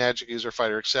classes like magic user,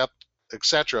 fighter,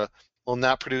 etc. will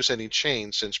not produce any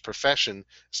change since profession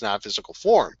is not a physical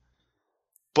form.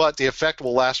 But the effect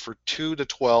will last for 2 to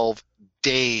 12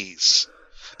 days.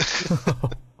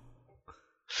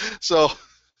 So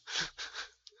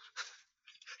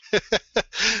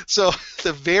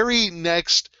the very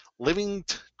next living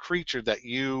creature that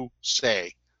you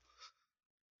say,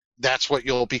 that's what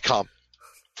you'll become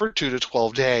for 2 to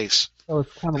 12 days. So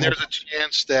it's kind of and there's a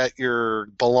chance that your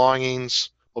belongings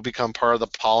will become part of the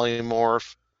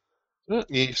polymorph.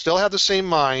 You still have the same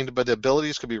mind, but the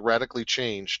abilities could be radically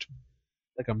changed.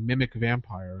 like a mimic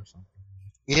vampire or something.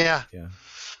 Yeah. Yeah.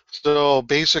 So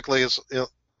basically,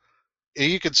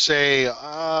 you could say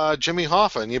Jimmy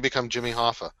Hoffa, and you become Jimmy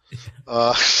Hoffa.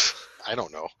 I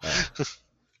don't know.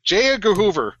 J. Edgar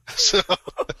Hoover. So,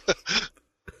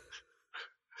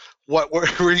 what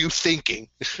were you thinking?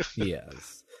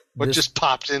 Yes. What just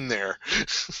popped in there?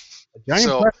 Yes,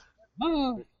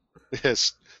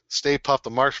 Stay Puft the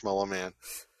Marshmallow Man.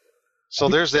 So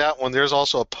there's that one. There's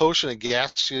also a potion of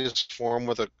gaseous form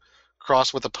with a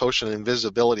cross with a potion of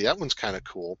invisibility. That one's kind of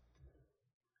cool.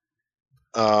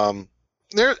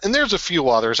 There's a few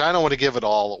others. I don't want to give it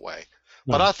all away,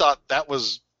 but I thought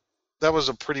this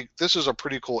is a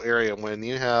pretty cool area when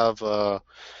you have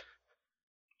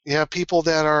people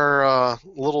that are a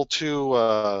little too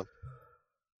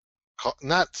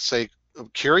not to say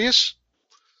curious.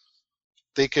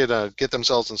 They could get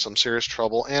themselves in some serious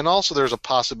trouble, and also there's a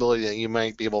possibility that you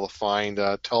might be able to find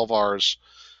Telvar's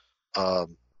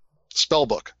spell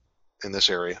book in this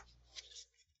area.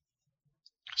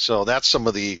 So that's some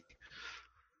of the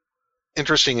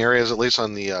interesting areas, at least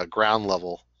on the ground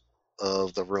level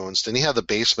of the ruins. Then you have the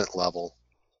basement level.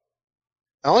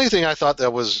 The only thing I thought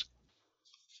that was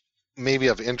maybe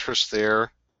of interest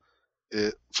there,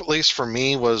 at least for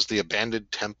me, was the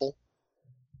abandoned temple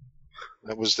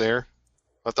that was there.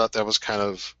 I thought that was kind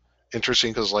of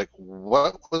interesting because, like,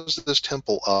 what was this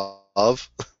temple of?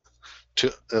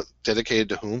 Dedicated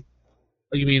to whom?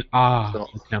 Oh, you mean the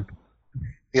temple?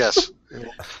 Yes.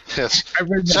 Yes. I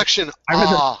read that, Section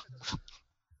I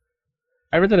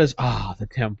read that as the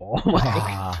temple.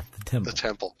 The temple. The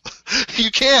temple. You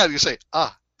can. You say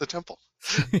the temple.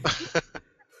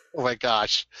 Oh my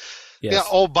gosh. Yes. Yeah.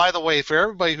 Oh, by the way, for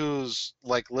everybody who's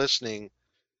like listening,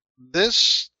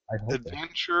 this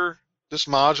adventure, this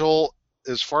module,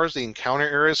 as far as the encounter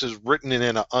areas, is written in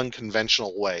an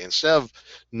unconventional way. Instead of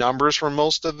numbers for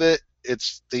most of it,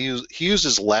 he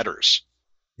uses letters.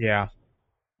 Yeah.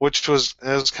 Which was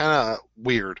kind of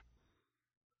weird.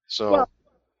 So. Well,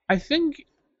 I think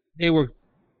they were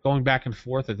going back and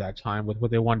forth at that time with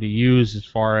what they wanted to use as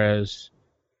far as,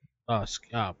 I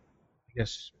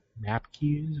guess, map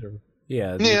keys or.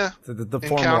 Yeah. The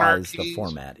formalized the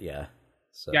format. Yeah.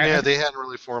 So. Yeah, they hadn't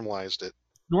really formalized it.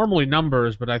 Normally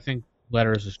numbers, but I think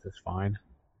letters is just fine.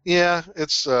 Yeah,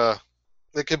 it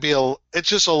could be it's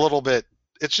just a little bit.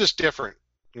 It's just different.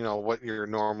 You know what you're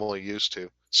normally used to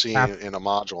seeing in a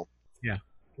module. Yeah.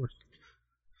 Of course.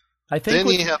 I think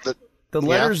then you have the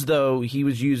letters, though, he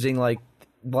was using like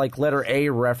letter A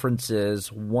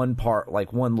references one part,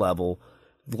 like one level.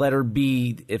 Letter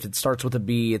B, if it starts with a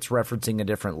B, it's referencing a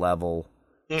different level.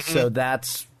 Mm-hmm. So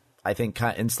that's, I think,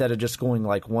 instead of just going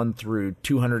like 1 through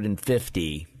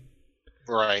 250.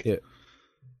 Right.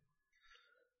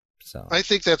 So I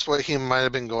think that's what he might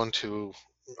have been going to,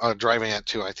 driving at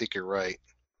too. I think you're right.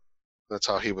 That's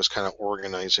how he was kind of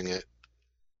organizing it.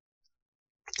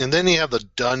 And then you have the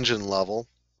dungeon level.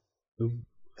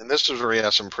 And this is where he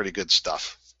has some pretty good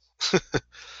stuff.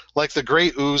 Like the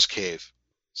Gray Ooze Cave.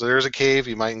 So there's a cave,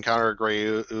 you might encounter a Gray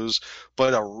Ooze,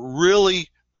 but a really,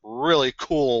 really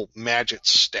cool magic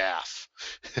staff.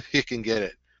 You can get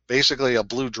it. Basically a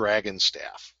blue dragon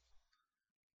staff.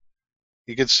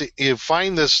 You can see, you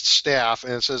find this staff,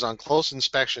 and it says on close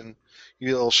inspection,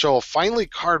 you'll show a finely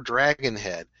carved dragon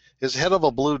head. His head of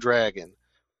a blue dragon.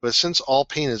 But since all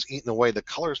paint is eaten away, the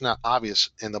color is not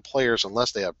obvious, and the players,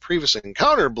 unless they have previously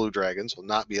encountered blue dragons, will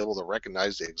not be able to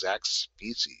recognize the exact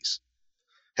species.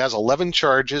 It has 11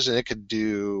 charges, and it could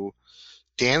do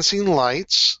dancing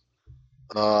lights,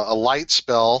 a light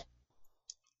spell,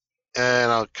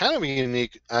 and a kind of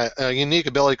a unique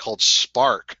ability called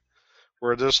Spark,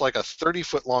 where there's like a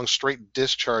 30-foot long straight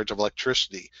discharge of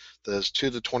electricity that does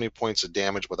 2 to 20 points of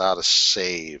damage without a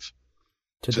save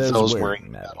to those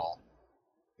wearing metal.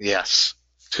 Yes,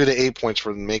 2 to 8 points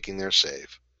for making their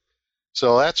save.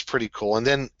 So that's pretty cool. And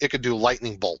then it could do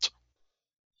lightning bolt.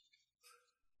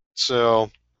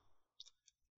 So,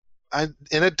 and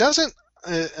it doesn't.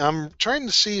 I'm trying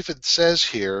to see if it says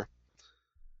here,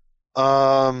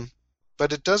 but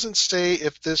it doesn't say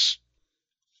if this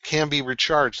can be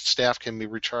recharged. Staff can be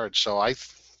recharged. So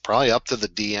probably up to the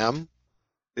DM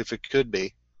if it could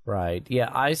be. Right. Yeah.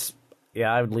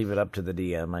 I would leave it up to the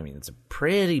DM. I mean, it's a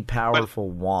pretty powerful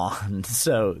wand,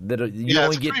 so that you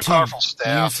only get 2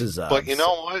 uses of. But you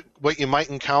know what? What you might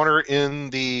encounter in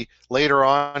the later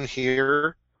on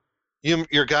here,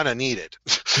 you're gonna need it.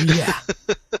 Yeah.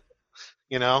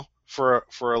 You know, for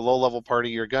a low level party,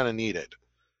 you're gonna need it.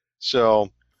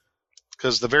 So,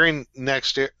 because the very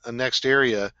next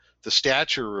area, the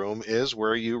stature room, is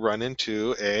where you run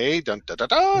into a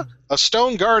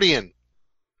stone guardian.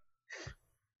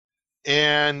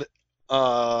 And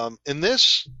in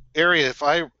this area, if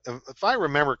I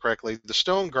remember correctly, the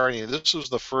Stone Guardian. This was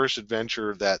the first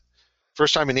adventure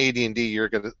first time in AD&D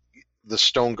the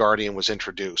Stone Guardian was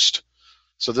introduced.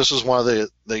 So this is one of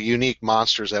the unique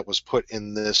monsters that was put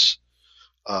in this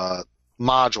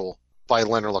module by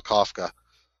Leonard Lakofka.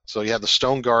 So you have the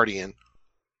Stone Guardian,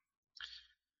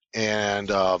 and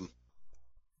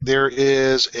there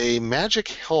is a magic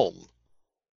helm.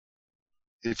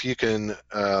 If you can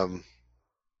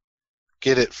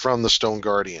get it from the Stone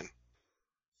Guardian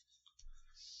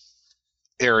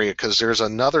area, because there's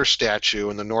another statue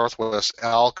in the northwest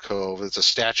alcove. It's a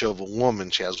statue of a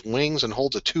woman. She has wings and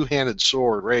holds a 2-handed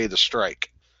sword ready to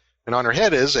strike. And on her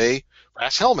head is a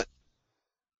brass helmet.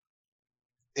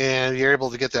 And you're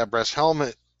able to get that brass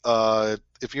helmet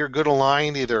if you're good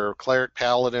aligned, either cleric,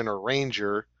 paladin, or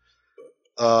ranger.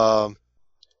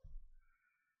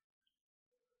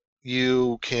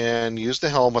 You can use the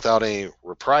helm without a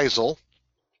reprisal.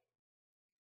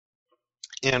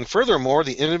 And furthermore,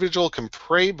 the individual can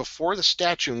pray before the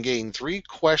statue and gain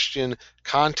 3-question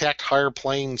contact higher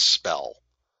plane spell.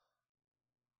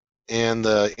 And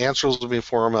the answers will be in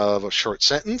form of a short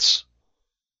sentence.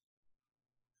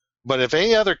 But if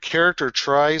any other character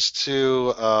tries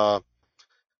to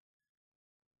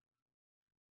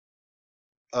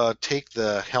take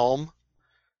the helm,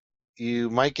 you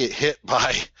might get hit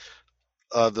by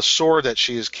the sword that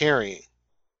she is carrying.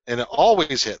 And it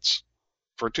always hits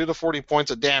for 2 to 40 points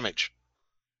of damage.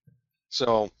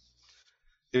 So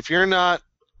if you're not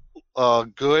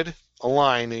good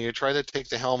aligned and you try to take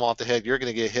the helm off the head, you're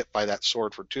going to get hit by that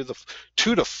sword for 2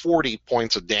 to 40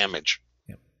 points of damage.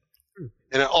 Yep.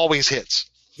 And it always hits.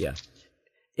 Yeah.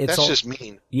 That's just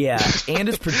mean. Yeah, and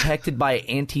it's protected by an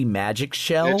anti-magic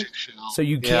shell, so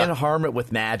you can't harm it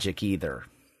with magic either.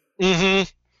 Mm-hmm.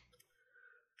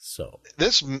 So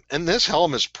this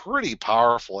helm is pretty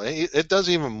powerful. It does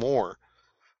even more.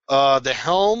 The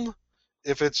helm,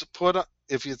 if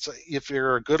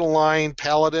you're a good aligned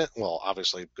paladin, well,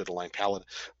 obviously good aligned paladin,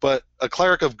 but a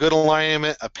cleric of good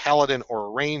alignment, a paladin, or a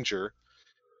ranger,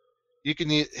 you can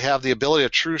have the ability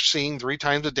of true seeing 3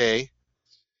 times a day.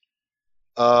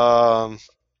 But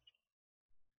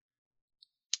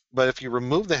if you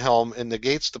remove the helm, it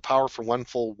negates the power for 1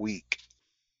 full week.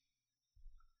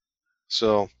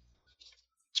 So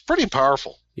it's pretty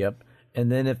powerful. Yep.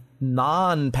 And then if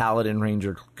non-paladin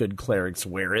ranger good clerics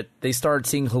wear it, they start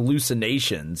seeing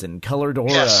hallucinations and colored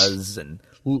auras and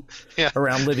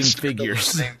around living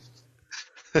figures.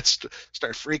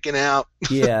 Start freaking out.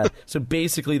 Yeah. So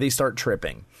basically they start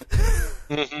tripping.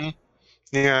 Mm-hmm.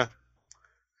 Yeah.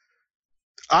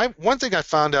 One thing I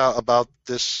found out about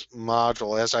this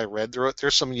module as I read through it,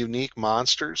 there's some unique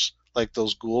monsters, like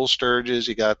those ghoul sturges.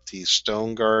 You got the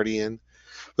Stone Guardian.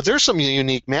 But there's some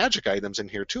unique magic items in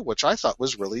here, too, which I thought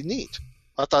was really neat.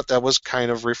 I thought that was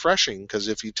kind of refreshing, because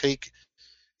if you take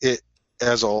it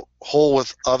as a whole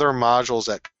with other modules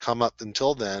that come up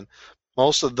until then,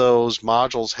 most of those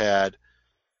modules had,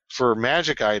 for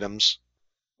magic items,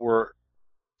 were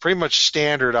pretty much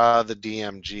standard out of the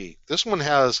DMG. This one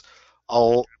has,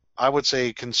 I would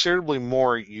say, considerably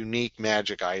more unique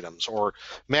magic items, or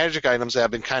magic items that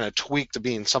have been kind of tweaked to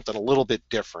being something a little bit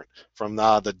different from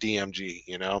the DMG,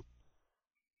 you know?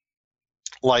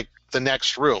 Like the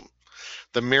next room,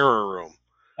 the mirror room.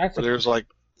 There's like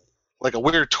a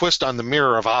weird twist on the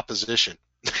mirror of opposition.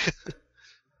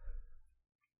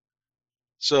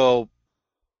 So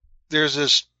there's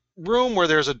this room where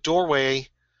there's a doorway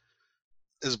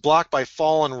is blocked by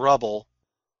fallen rubble,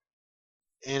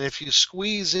 and if you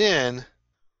squeeze in,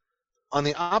 on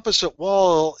the opposite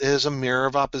wall is a mirror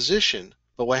of opposition.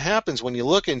 But what happens when you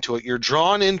look into it, you're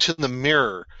drawn into the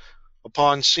mirror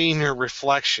upon seeing your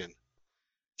reflection.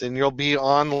 Then you'll be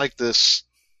on like this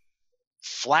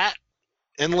flat,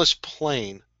 endless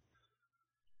plane.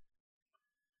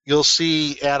 You'll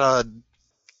see at a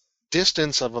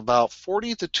distance of about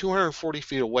 40 to 240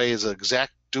 feet away is an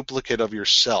exact duplicate of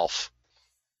yourself.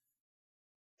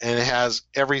 And it has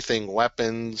everything,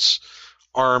 weapons,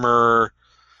 armor,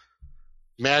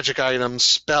 magic items,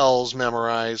 spells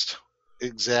memorized,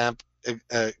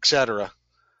 etc.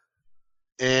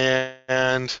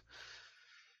 And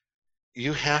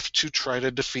you have to try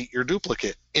to defeat your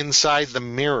duplicate inside the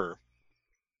mirror.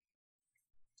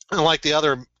 Unlike the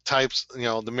other types, you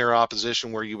know, the mirror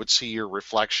opposition where you would see your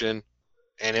reflection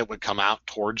and it would come out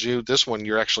towards you, this one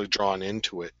you're actually drawn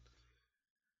into it.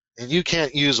 And you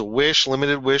can't use a wish,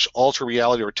 limited wish, alter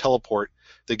reality, or teleport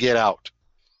to get out.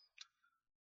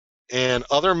 And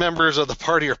other members of the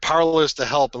party are powerless to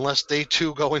help unless they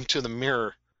too go into the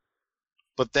mirror.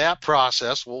 But that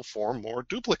process will form more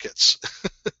duplicates.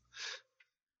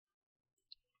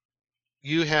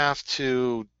 You have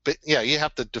to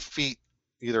defeat,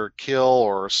 either kill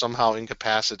or somehow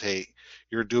incapacitate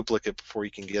your duplicate before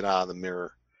you can get out of the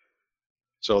mirror.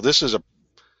 So this is a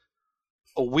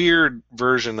weird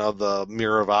version of the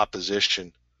mirror of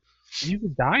opposition. You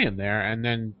could die in there, and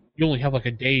then you only have like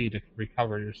a day to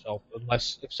recover yourself,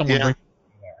 unless if someone brings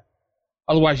you there.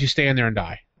 Otherwise, you stay in there and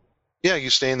die. Yeah,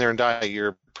 you stay in there and die.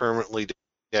 You're permanently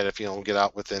dead if you don't get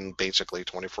out within basically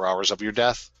 24 hours of your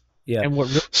death. Yeah.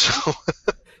 And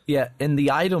yeah, and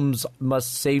the items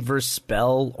must save or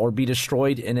spell or be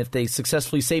destroyed, and if they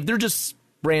successfully save, they're just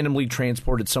randomly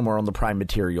transported somewhere on the prime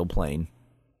material plane.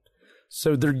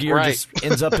 So their gear just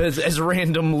ends up as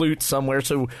random loot somewhere.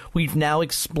 So we've now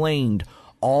explained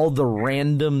all the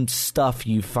random stuff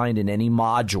you find in any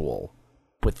module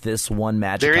with this one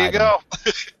magic item. There you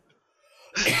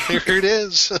go. Here it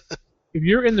is. If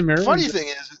you're in the mirror, funny thing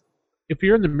is, if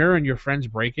you're in the mirror and your friends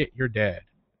break it, you're dead.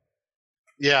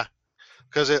 Yeah,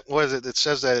 because it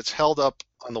says that it's held up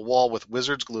on the wall with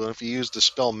wizard's glue, and if you use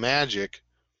dispel magic,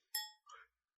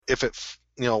 if it,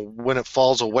 when it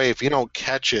falls away, if you don't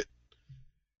catch it,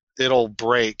 it'll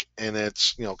break and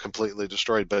it's, completely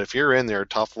destroyed. But if you're in there,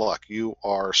 tough luck. You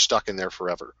are stuck in there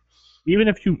forever. Even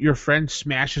if your friend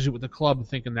smashes it with a club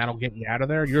thinking that'll get you out of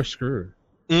there, you're screwed.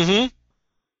 Mm-hmm.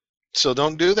 So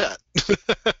don't do that.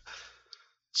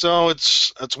 So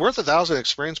it's worth 1,000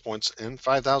 experience points and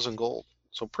 5,000 gold.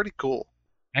 So pretty cool.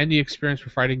 And the experience for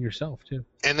fighting yourself, too.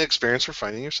 And the experience for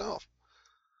fighting yourself.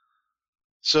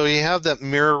 So you have that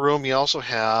mirror room. You also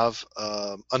have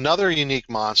another unique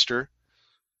monster,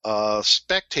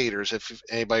 spectators, if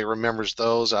anybody remembers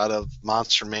those out of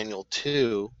Monster Manual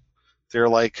 2. They're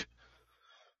like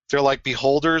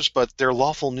beholders, but they're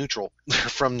lawful neutral. They're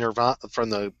from Nirvana, from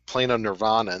the plane of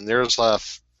Nirvana. And there's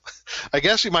I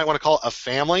guess you might want to call it a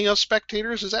family of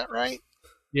spectators. Is that right?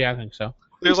 Yeah, I think so.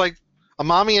 There's like a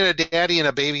mommy and a daddy and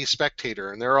a baby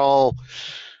spectator, and they're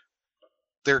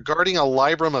guarding a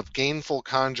librum of gainful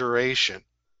conjuration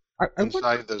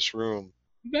inside this room.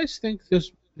 You guys think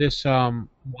this one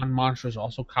monster is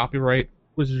also copyright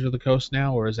Wizards of the Coast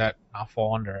now, or is that not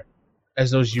fall under it? As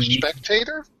those unique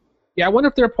spectator? Yeah, I wonder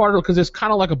if they're part of it, because it's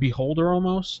kind of like a beholder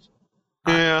almost.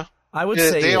 Yeah. I would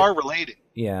say they are related.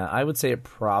 Yeah, I would say it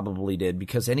probably did,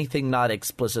 because anything not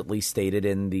explicitly stated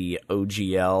in the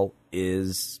OGL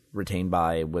is retained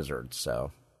by Wizards,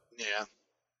 so.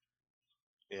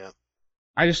 Yeah.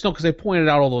 I just know because they pointed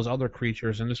out all those other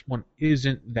creatures, and this one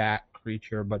isn't that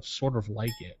creature, but sort of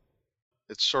like it.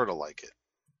 It's sort of like it.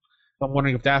 I'm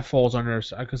wondering if that falls under,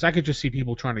 because I could just see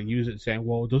people trying to use it saying,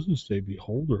 well, it doesn't say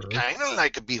beholder. Kind of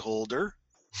like a beholder.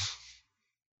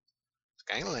 It's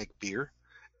kind of like beer.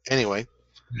 Anyway.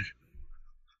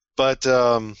 But,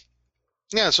 so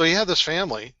you have this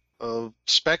family of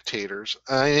spectators.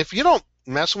 If you don't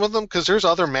mess with them, because there's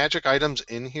other magic items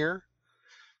in here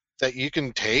that you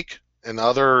can take, and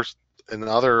other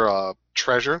another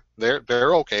treasure,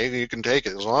 they're okay. You can take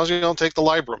it as long as you don't take the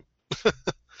Librum.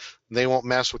 They won't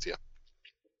mess with you.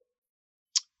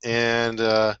 And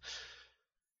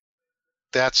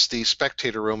that's the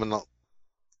spectator room, and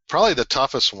probably the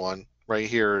toughest one right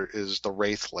here is the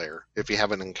Wraith lair, if you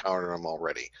haven't encountered them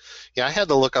already. Yeah, I had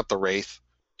to look up the Wraith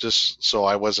just so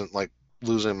I wasn't like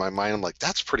losing my mind. I'm like,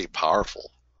 that's pretty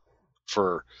powerful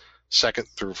for 2nd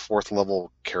through 4th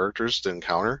level characters to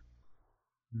encounter.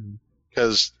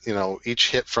 Because,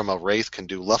 each hit from a Wraith can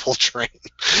do level drain.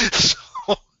 So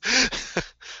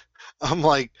I'm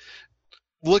like,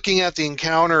 looking at the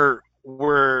encounter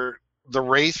where the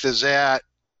Wraith is at,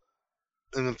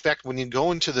 and in fact, when you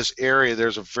go into this area,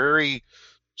 there's a very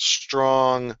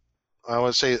strong, I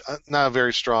would say, not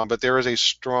very strong, but there is a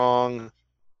strong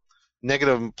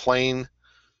negative plane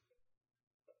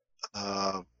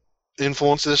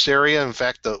influence this area. In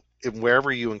fact,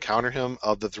 wherever you encounter him,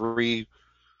 of the 3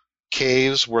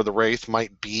 caves where the Wraith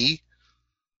might be,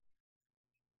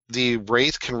 the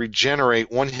Wraith can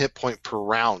regenerate 1 hit point per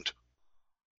round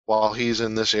while he's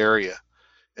in this area.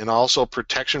 And also,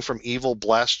 protection from evil,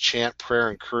 bless, chant, prayer,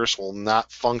 and curse will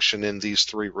not function in these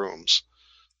 3 rooms.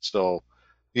 So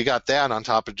you got that on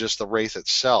top of just the Wraith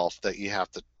itself that you have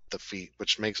to defeat,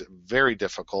 which makes it very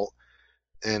difficult.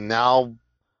 And now,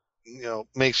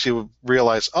 makes you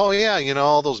realize, oh yeah,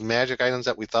 all those magic items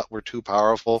that we thought were too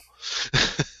powerful.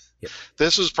 Yep.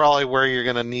 This is probably where you're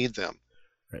going to need them.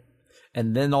 Right.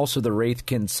 And then also the Wraith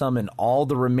can summon all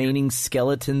the remaining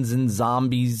skeletons and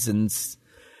zombies and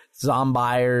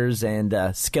zombies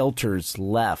and skelters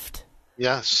left.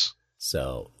 Yes.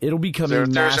 So it'll become a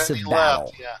massive battle.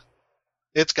 Left, yeah.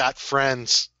 It's got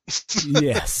friends.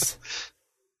 Yes.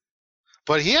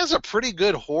 But he has a pretty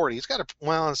good horde. He's got a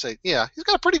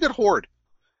pretty good horde.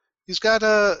 He's got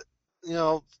a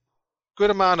good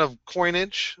amount of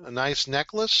coinage, a nice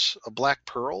necklace, a black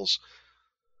pearls,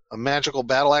 a magical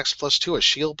battle axe +2, a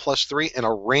shield +3, and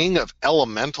a ring of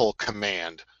elemental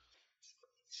command,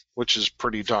 which is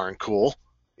pretty darn cool.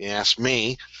 You ask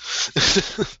me.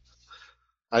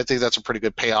 I think that's a pretty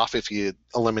good payoff if you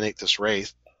eliminate this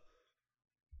Wraith.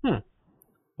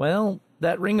 Well,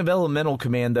 that ring of elemental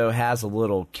command, though, has a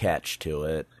little catch to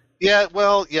it. Yeah,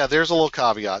 there's a little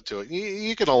caveat to it.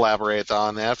 You can elaborate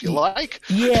on that if you like.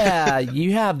 Yeah,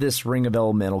 you have this ring of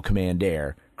elemental command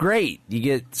there. Great, you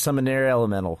get summon air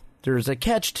elemental. There's a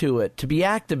catch to it. To be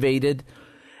activated,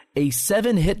 a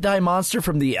 7 hit die monster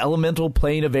from the elemental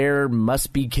plane of air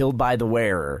must be killed by the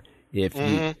wearer.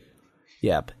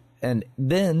 Yep. And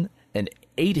then an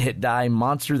 8 hit die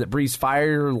monster that breathes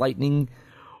fire, lightning,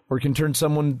 or can turn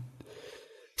someone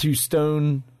to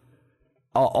stone,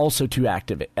 also to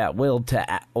activate at will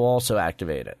to also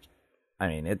activate it. I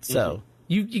mean, it's so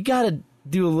you got to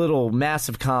do a little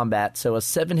massive combat. So a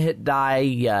 7 hit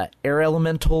die air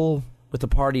elemental with a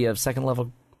party of 2nd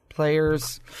level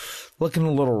players, looking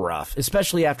a little rough,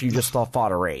 especially after you just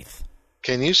fought a Wraith.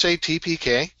 Can you say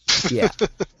TPK? Yeah.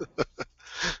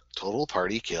 Total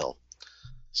party kill.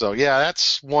 So yeah,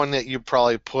 that's one that you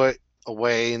probably put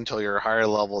away until you're higher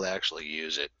level to actually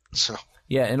use it. So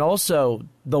yeah, and also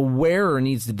the wearer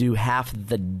needs to do half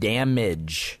the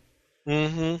damage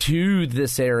to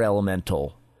this air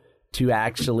elemental to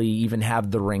actually even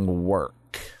have the ring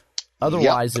work.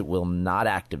 Otherwise, it will not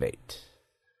activate.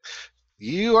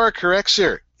 You are correct,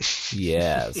 sir.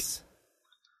 Yes.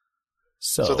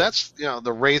 So that's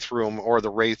the Wraith room, or the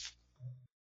Wraith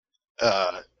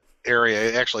area.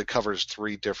 It actually covers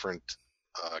 3 different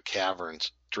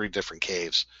caverns, 3 different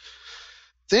caves.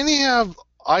 Then you have,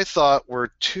 I thought,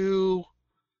 were 2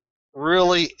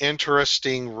 really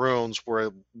interesting rooms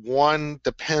where one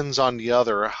depends on the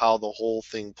other how the whole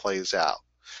thing plays out.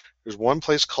 There's one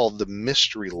place called the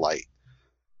Mystery Light.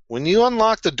 When you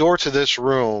unlock the door to this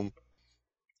room,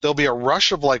 there'll be a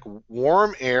rush of like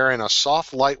warm air, and a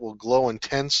soft light will glow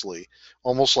intensely,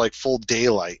 almost like full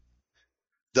daylight.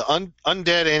 The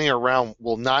undead any around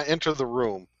will not enter the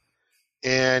room,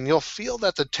 and you'll feel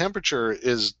that the temperature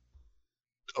is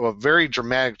a very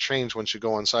dramatic change once you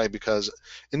go inside, because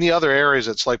in the other areas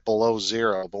it's like below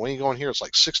 0, but when you go in here it's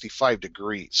like 65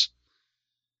 degrees.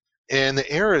 And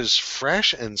the air is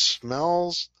fresh and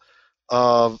smells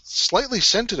of slightly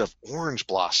scented of orange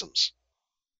blossoms.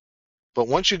 But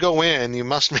once you go in, you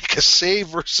must make a save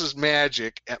versus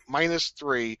magic at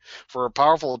 -3 for a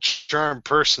powerful charm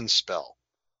person spell.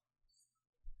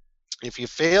 If you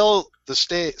fail the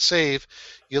save,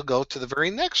 you'll go to the very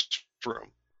next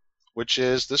room, which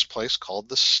is this place called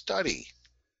the Study.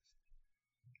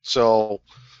 So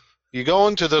you go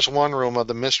into this one room of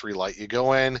the Mystery Light. You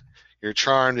go in, you're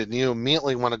charmed, and you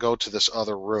immediately want to go to this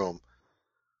other room.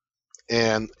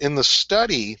 And in the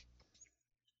Study,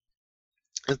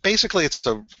 basically, it's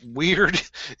a weird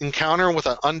encounter with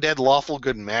an undead lawful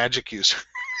good magic user.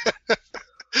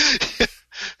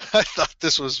 I thought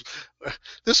this was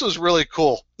really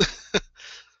cool.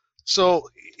 So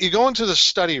you go into the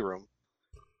study room,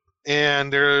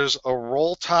 and there's a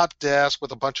roll-top desk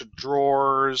with a bunch of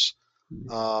drawers.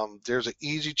 There's an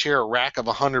easy chair, a rack of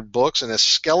 100 books, and a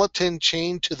skeleton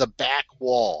chained to the back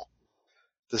wall.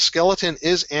 The skeleton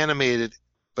is animated,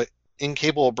 but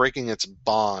incapable of breaking its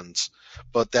bonds.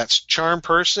 But that's Charm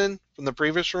Person from the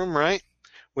previous room, right?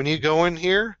 When you go in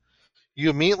here, you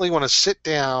immediately want to sit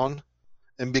down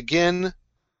and you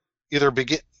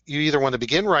either want to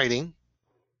begin writing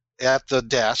at the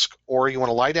desk, or you want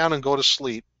to lie down and go to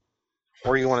sleep,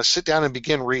 or you want to sit down and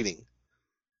begin reading.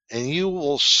 And you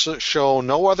will show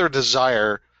no other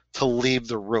desire to leave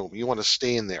the room. You want to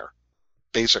stay in there,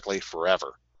 basically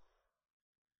forever.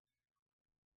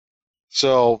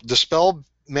 So Dispel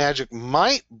Magic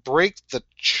might break the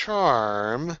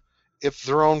charm if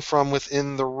thrown from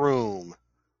within the room.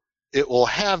 It will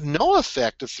have no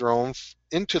effect if thrown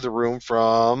into the room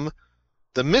from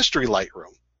the Mystery Light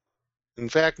room. In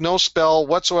fact, no spell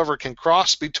whatsoever can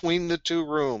cross between the two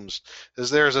rooms, as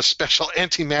there is a special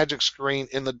anti-magic screen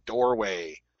in the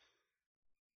doorway.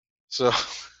 So,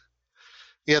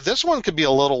 yeah, this one could be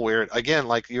a little weird. Again,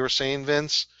 like you were saying,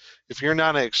 Vince, if you're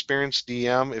not an experienced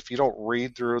DM, if you don't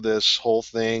read through this whole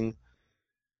thing,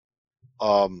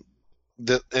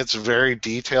 it's very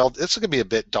detailed. It's going to be a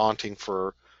bit daunting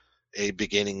for a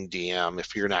beginning DM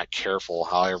if you're not careful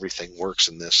how everything works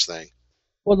in this thing.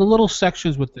 Well, the little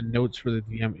sections with the notes for the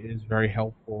DM is very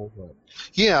helpful. But...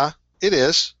 yeah, it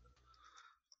is.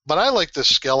 But I like the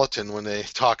skeleton when they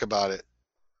talk about it.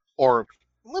 Or,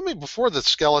 before the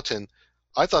skeleton,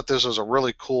 I thought this was a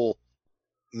really cool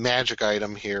magic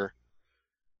item here.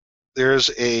 There's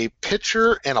a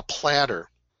pitcher and a platter.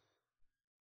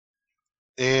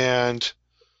 And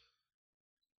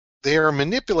they are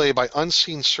manipulated by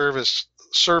unseen servants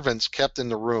kept in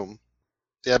the room.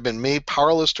 They have been made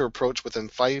powerless to approach within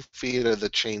 5 feet of the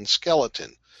chained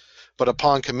skeleton. But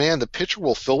upon command, the pitcher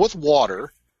will fill with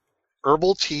water,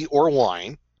 herbal tea, or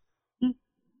wine.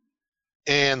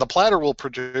 And the platter will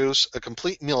produce a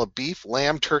complete meal of beef,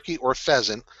 lamb, turkey, or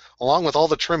pheasant, along with all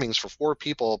the trimmings for 4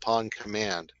 people upon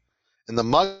command. And the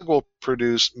mug will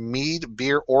produce mead,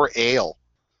 beer, or ale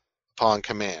upon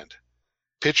command.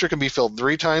 Pitcher can be filled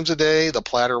 3 times a day, the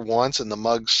platter once, and the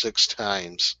mug 6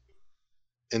 times.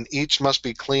 And each must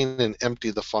be clean and empty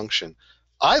the function.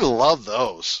 I love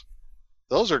those.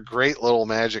 Those are great little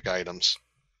magic items.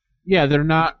 Yeah, they're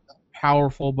not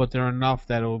powerful, but they're enough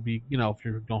that it will be, if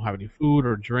you don't have any food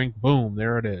or drink, boom,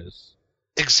 there it is.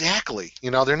 Exactly.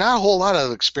 They're not a whole lot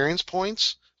of experience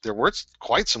points. They're worth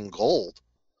quite some gold.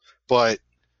 But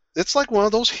it's like one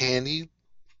of those handy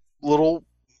little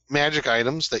magic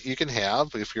items that you can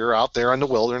have if you're out there in the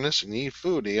wilderness and you need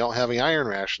food and you don't have any iron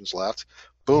rations left.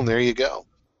 Boom, there you go.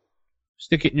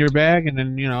 Stick it in your bag, and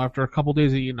then, after a couple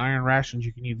days of eating iron rations,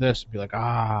 you can eat this and be like,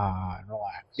 and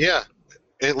relax. Yeah.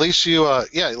 At least you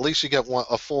get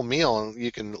a full meal, and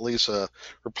you can at least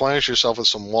replenish yourself with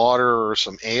some water or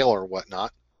some ale or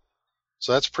whatnot.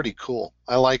 So that's pretty cool.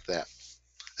 I like that.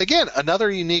 Again,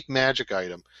 another unique magic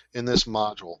item in this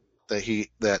module that he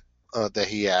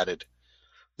added.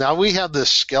 Now we have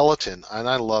this skeleton, and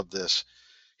I love this.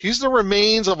 He's the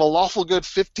remains of a lawful good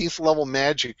 15th level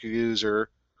magic user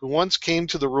who once came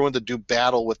to the ruin to do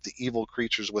battle with the evil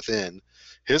creatures within.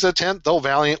 His attempt, though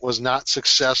valiant, was not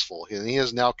successful, and he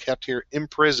is now kept here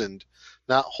imprisoned,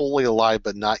 not wholly alive,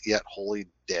 but not yet wholly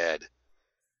dead.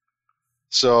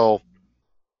 So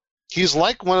he's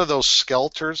like one of those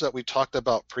skeletors that we talked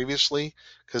about previously,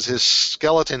 because his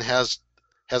skeleton has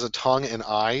a tongue and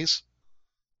eyes.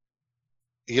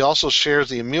 He also shares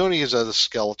the immunities of the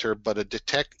skeletor, but a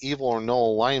detect evil or no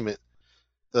alignment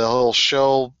that will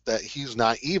show that he's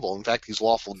not evil. In fact, he's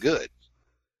lawful good.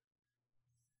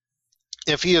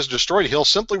 If he is destroyed, he'll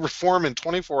simply reform in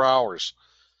 24 hours,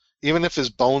 even if his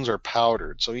bones are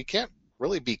powdered. So he can't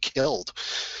really be killed,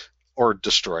 or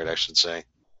destroyed, I should say.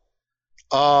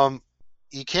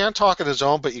 He can't talk on his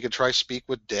own, but you can try speak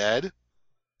with dead.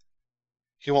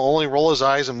 He will only roll his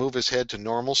eyes and move his head to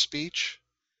normal speech.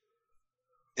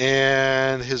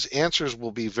 And his answers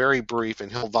will be very brief, and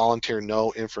he'll volunteer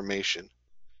no information.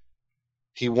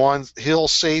 He'll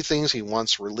say things he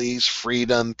wants: release,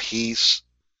 freedom, peace.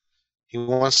 He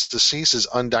wants to cease his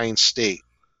undying state.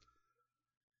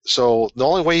 So the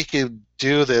only way you can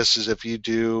do this is if you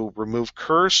do remove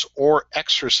curse or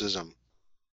exorcism.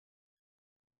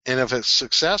 And if it's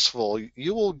successful,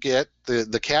 you will get,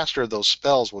 the caster of those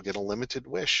spells will get a limited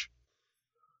wish.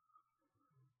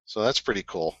 So that's pretty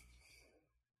cool.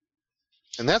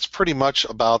 And that's pretty much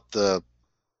about the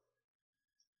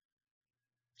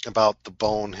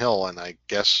Bone Hill, and I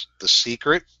guess the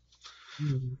secret.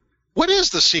 Mm-hmm. What is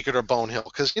the secret of Bone Hill?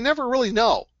 Because you never really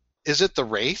know. Is it the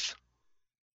Wraith?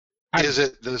 Is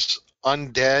it this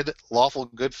undead, lawful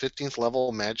good 15th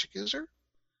level magic user?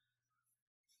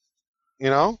 You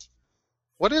know?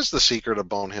 What is the secret of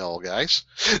Bone Hill, guys?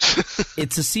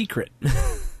 It's a secret.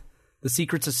 The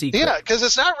secret's a secret. Yeah, because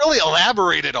it's not really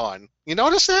elaborated on. You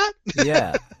notice that?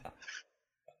 Yeah.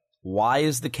 Why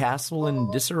is the castle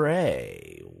in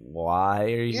disarray? Why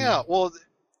are you... Yeah, well,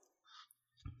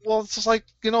 it's like,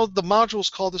 the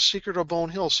module's called The Secret of Bone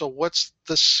Hill, so what's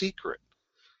the secret?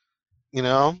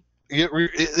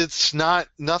 It's not,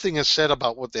 nothing is said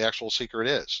about what the actual secret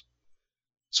is.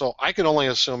 So I can only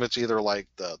assume it's either like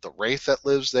the Wraith that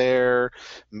lives there,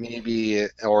 maybe,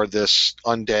 or this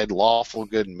undead lawful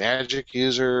good magic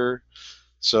user.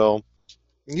 So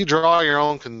you draw your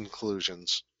own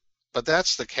conclusions. But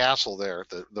that's the castle there,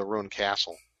 the ruined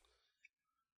castle.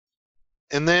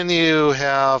 And then you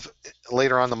have,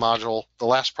 later on the module, the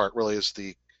last part really is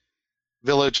the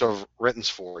village of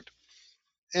Rittensford.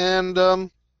 And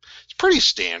it's pretty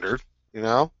standard,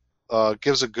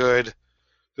 gives a good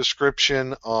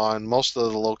description on most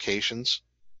of the locations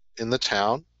in the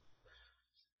town.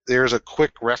 There's a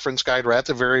quick reference guide right at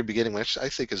the very beginning, which I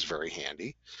think is very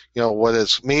handy. What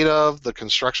it's made of, the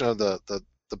construction of the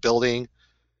building,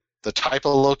 the type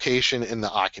of location, and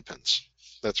the occupants.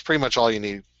 That's pretty much all you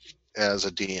need as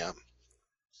a DM.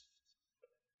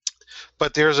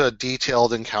 But there's a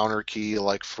detailed encounter key,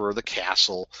 like for the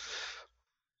castle.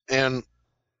 And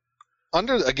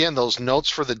under, again, those notes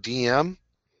for the DM,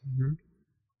 Mm-hmm.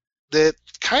 that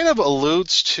kind of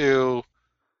alludes to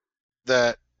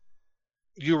that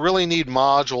you really need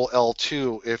module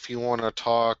L2 if you want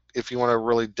to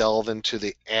really delve into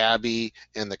the abbey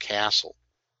and the castle.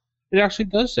 It actually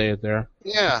does say it there.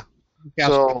 Yeah.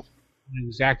 So the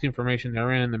exact information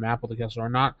they're in the map of the castle are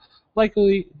not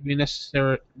likely to be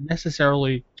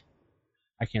necessarily.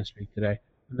 I can't speak today.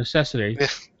 A necessity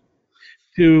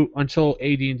until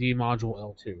AD&D module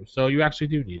L2. So you actually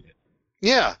do need it.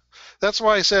 Yeah, that's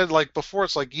why I said, like before,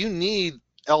 it's like you need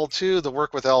L2 to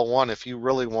work with L1 if you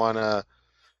really want to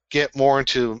get more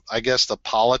into, I guess, the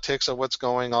politics of what's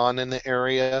going on in the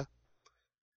area,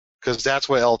 because that's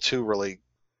what L2 really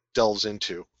delves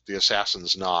into. The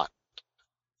Assassin's not.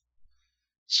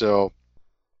 So,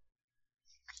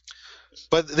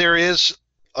 but there is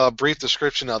a brief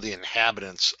description of the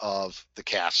inhabitants of the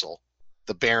castle,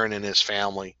 the Baron and his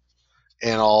family,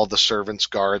 and all the servants,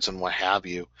 guards, and what have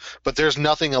you. But there's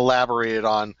nothing elaborated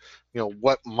on,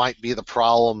 what might be the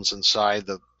problems inside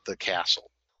the castle.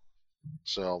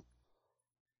 So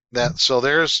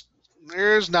there's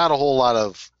not a whole lot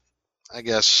of, I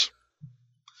guess,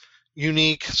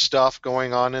 unique stuff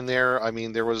going on in there. I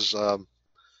mean, there was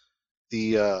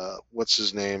what's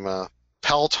his name,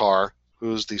 Peltar,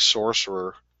 who's the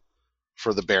sorcerer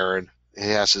for the Baron. He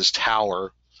has his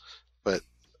tower, but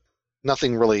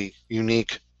nothing really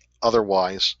unique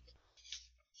otherwise,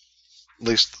 at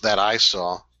least that I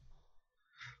saw.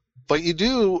 But you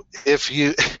do, if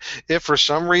for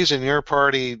some reason your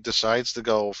party decides to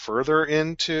go further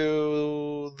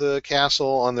into the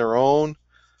castle on their own,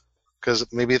 because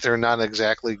maybe they're not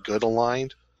exactly good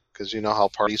aligned, because you know how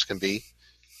parties can be,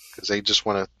 because they just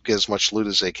want to get as much loot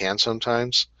as they can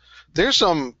sometimes. There's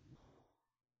some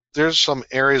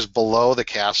areas below the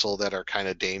castle that are kind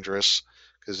of dangerous,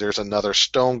 because there's another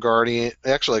stone guardian.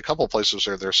 Actually, a couple places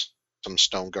there's some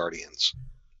stone guardians.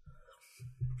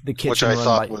 The kitchen, which I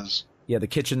thought was... Yeah, the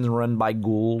kitchen's run by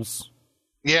ghouls.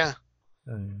 Yeah.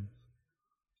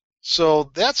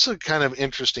 So that's a kind of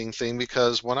interesting thing,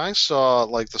 because when I saw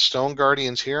like the stone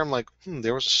guardians here, I'm like,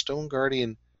 there was a stone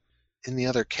guardian in the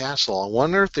other castle. I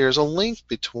wonder if there's a link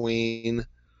between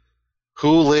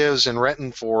who lives in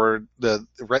Rittensford,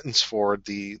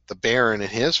 the Baron and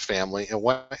his family, and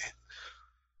what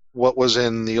was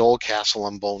in the old castle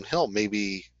on Bone Hill.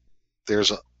 Maybe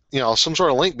there's some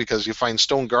sort of link, because you find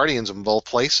stone guardians in both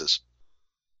places.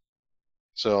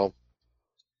 So,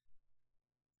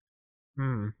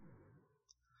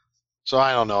 So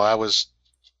I don't know. I was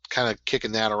kind of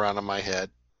kicking that around in my head.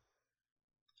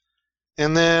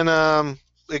 And then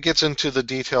it gets into the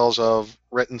details of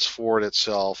Rittensford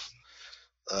itself.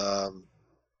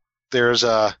 There's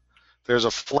a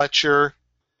Fletcher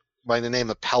by the name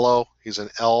of Pello. He's an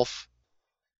elf.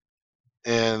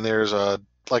 And there's a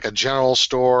general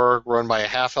store run by a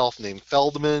half-elf named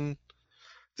Feldman.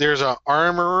 There's an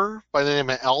armorer by the name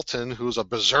of Alton, who's a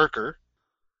berserker.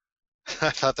 I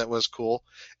thought that was cool.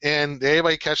 And did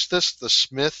anybody catch this? The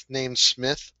smith named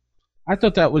Smith? I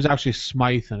thought that was actually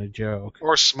Smythe and a joke.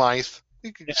 Or Smythe.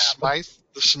 You could Smythe,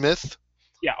 the Smith.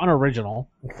 Yeah, unoriginal.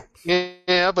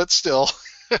 Yeah, but still.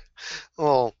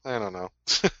 Well, I don't know.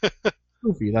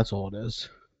 Goofy, that's all it is.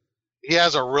 He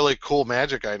has a really cool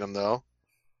magic item, though.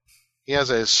 He has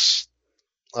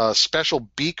a special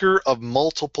beaker of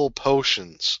multiple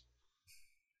potions.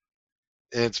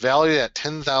 And it's valued at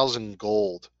 10,000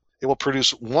 gold. It will produce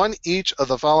one each of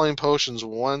the following potions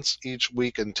once each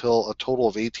week until a total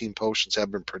of 18 potions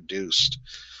have been produced.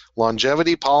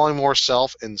 Longevity, polymorph,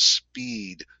 self, and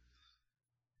speed.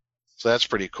 So that's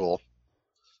pretty cool.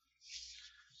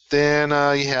 Then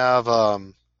you have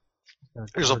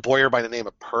there's a boyar by the name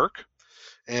of Perk,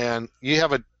 and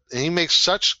he makes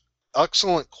such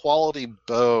excellent quality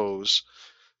bows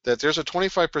that there's a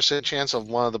 25% chance of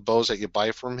one of the bows that you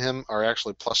buy from him are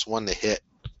actually +1 to hit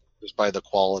just by the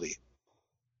quality.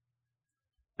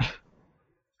 Then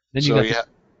you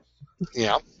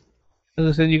yeah.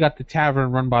 Then you got the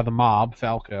tavern run by the mob,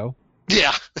 Falco.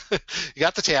 Yeah, you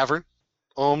got the tavern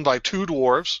owned by 2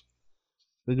 dwarves.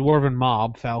 The dwarven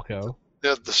mob, Falco.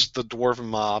 The dwarven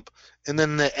mob, and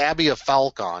then the Abbey of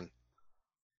Falcon,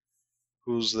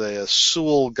 who's the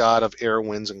Sewell god of air,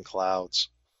 winds, and clouds.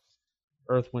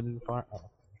 Earth, Wind, and Fire.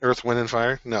 Oh. Earth, Wind, and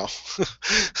Fire? No.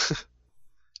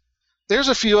 There's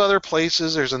a few other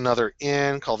places. There's another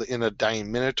inn called the Inn of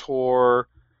Dying Minotaur.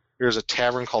 There's a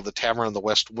tavern called the Tavern of the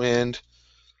West Wind.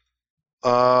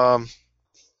 It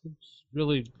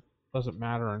really doesn't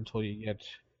matter until you get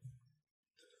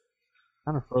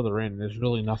kind of further in. There's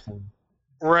really nothing.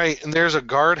 Right, and there's a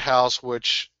guardhouse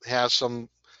which has a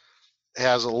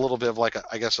little bit of like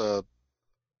a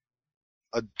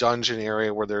dungeon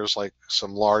area where there's like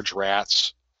some large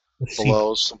rats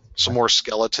below, some more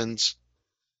skeletons.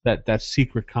 That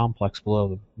secret complex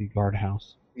below the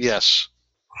guardhouse. Yes.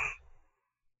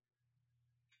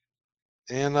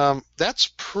 And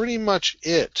that's pretty much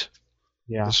it.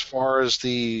 Yeah. As far as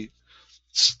the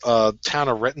town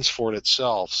of Rettonsford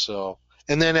itself. So,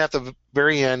 and then at the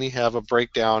very end, you have a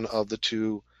breakdown of the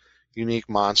 2 unique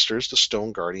monsters, the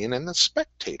Stone Guardian and the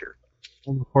Spectator.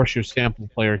 And of course, your sample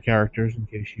player characters, in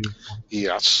case you.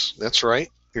 Yes, that's right.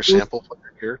 Your sample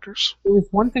player characters. There was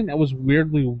one thing that was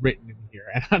weirdly written in here,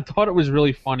 and I thought it was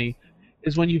really funny,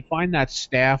 is when you find that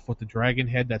staff with the dragon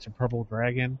head that's a purple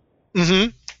dragon.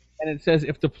 Mm-hmm. And it says,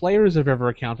 if the players have ever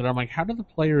encountered, I'm like, how do the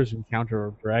players encounter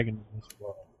a dragon in this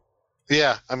world?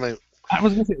 Yeah, I mean,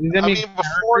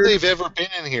 before they've ever been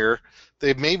in here,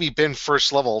 they've maybe been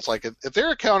first level. It's like, if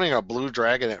they're encountering a blue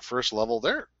dragon at first level,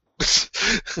 they're...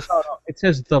 No, it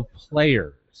says the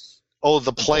players. Oh,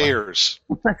 the players.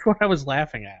 That's what I was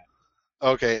laughing at.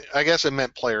 Okay, I guess it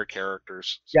meant player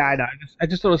characters. Yeah, I know. I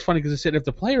just thought it was funny because it said, if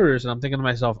the players, and I'm thinking to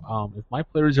myself, if my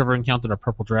players ever encountered a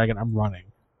purple dragon, I'm running.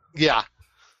 Yeah.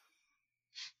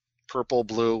 Purple,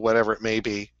 blue, whatever it may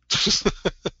be.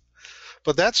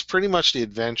 But that's pretty much the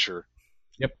adventure.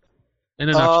 Yep. In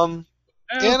a nutshell.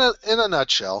 In a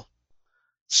nutshell.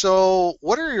 So,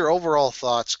 what are your overall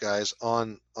thoughts, guys,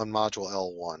 on Module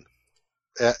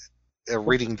L1?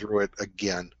 Reading through it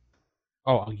again.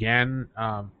 Oh, again?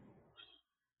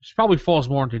 This probably falls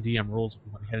more into DM rules if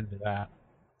we want to head into that.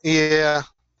 Yeah.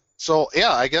 So,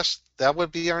 yeah, I guess that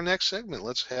would be our next segment.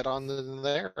 Let's head on to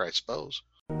there, I suppose.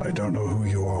 I don't know who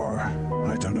you are.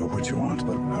 I don't know what you want,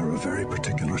 but I have a very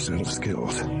particular set of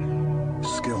skills.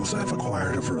 Skills I've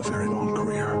acquired over a very long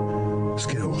career.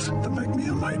 Skills that make me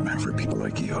a nightmare for people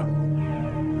like you.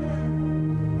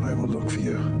 I will look for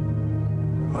you.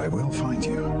 I will find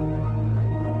you.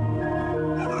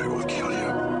 And I will kill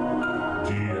you.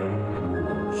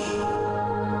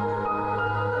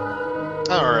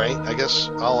 All right, I guess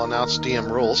I'll announce DM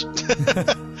rules.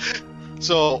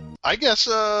 So, I guess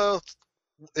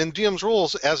in DM's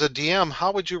rules, as a DM,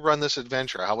 how would you run this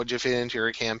adventure? How would you fit into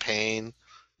your campaign?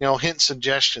 Hint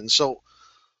suggestions. So,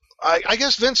 I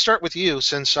guess Vince, start with you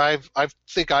since I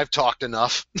think I've talked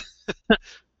enough.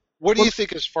 What do you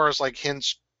think as far as like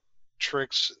hints,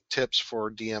 tricks, tips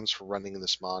for DMs for running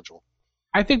this module?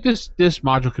 I think this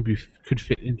module could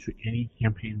fit into any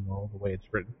campaign world the way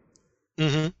it's written.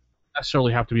 Mm-hmm.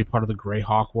 Necessarily have to be part of the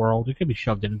Greyhawk world. It can be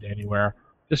shoved into anywhere.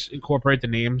 Just incorporate the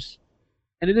names.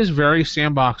 And it is very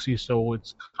sandboxy, so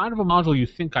it's kind of a module you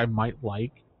think I might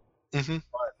like. Mm-hmm.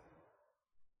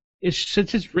 But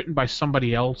since it's written by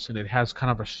somebody else and it has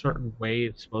kind of a certain way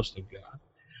it's supposed to go.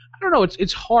 I don't know,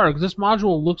 it's hard because this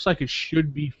module looks like it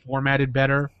should be formatted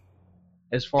better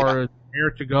as far as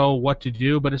where to go, what to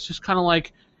do, but it's just kind of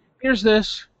like, here's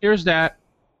this, here's that,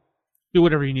 do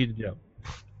whatever you need to do.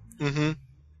 Mm-hmm.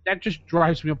 That just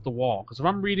drives me up the wall because if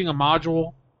I'm reading a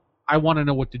module, I want to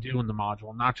know what to do in the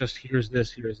module, not just here's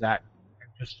this, here's that, and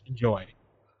just enjoy.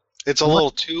 It's a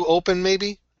little too open,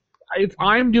 maybe? If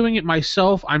I'm doing it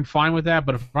myself, I'm fine with that.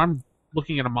 But if I'm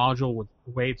looking at a module with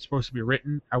the way it's supposed to be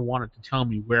written, I want it to tell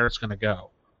me where it's going to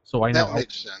go, so I know. That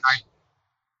makes sense.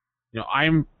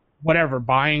 I'm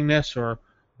buying this or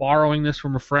borrowing this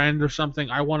from a friend or something.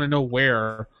 I want to know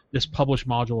where this published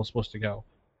module is supposed to go,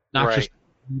 not just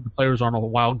the players on a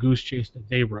wild goose chase that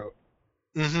they wrote.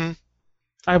 Mm-hmm.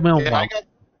 I have my own.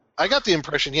 I got the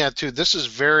impression, too. This is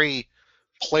very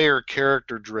player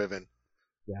character driven.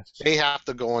 Yes. They have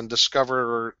to go and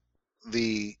discover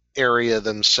the area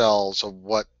themselves of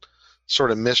what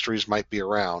sort of mysteries might be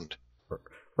around.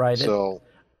 Right. So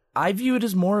I view it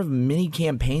as more of a mini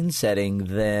campaign setting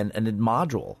than a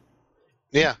module.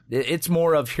 Yeah. It's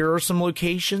more of, here are some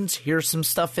locations, here's some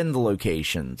stuff in the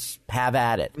locations. Have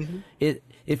at it. Mm-hmm.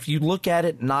 If you look at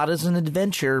it not as an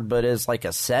adventure, but as like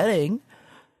a setting,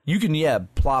 you can,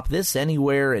 plop this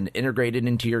anywhere and integrate it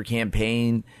into your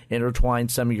campaign, intertwine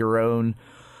some of your own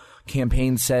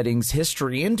campaign settings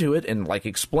history into it, and like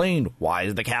explain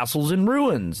why the castle's in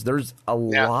ruins. There's a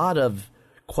lot of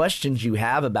questions you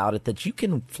have about it that you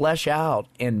can flesh out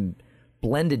and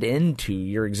blend it into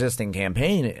your existing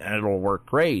campaign, and it'll work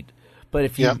great. But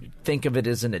if you think of it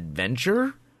as an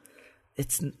adventure,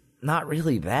 it's not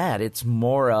really that. It's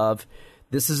more of,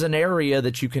 this is an area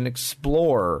that you can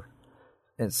explore.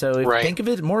 And so think of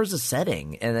it more as a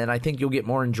setting, and then I think you'll get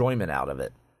more enjoyment out of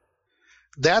it.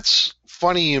 That's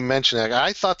funny you mention that.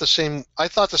 I thought the same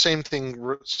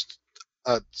thing.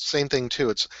 Same thing too.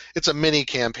 It's a mini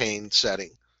campaign setting.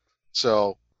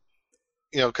 So,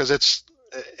 because it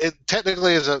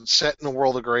technically is set in the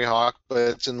world of Greyhawk, but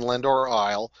it's in Lendor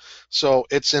Isle, so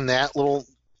it's in that little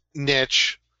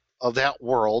niche of that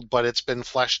world, but it's been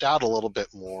fleshed out a little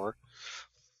bit more.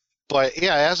 But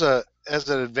as an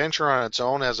adventure on its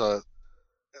own, as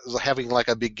having like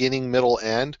a beginning, middle,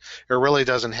 end, it really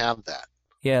doesn't have that.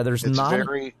 Yeah, there's not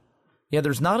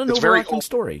an overarching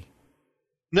story.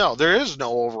 No, there is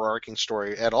no overarching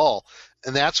story at all.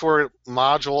 And that's where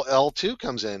Module L2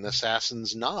 comes in,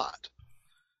 Assassin's Knot.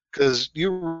 Because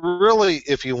you really,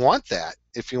 if you want that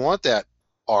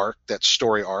arc, that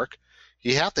story arc,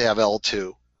 you have to have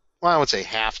L2. Well, I would say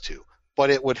have to,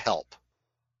 but it would help.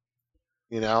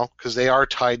 Because they are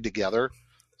tied together.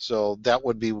 So that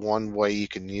would be one way you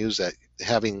can use that,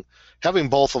 having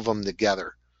both of them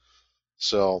together.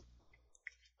 So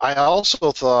I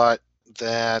also thought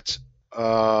that,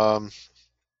 oh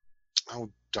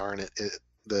darn it,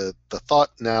 the thought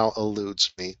now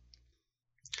eludes me.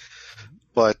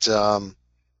 But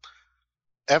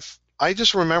I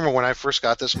just remember when I first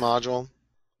got this module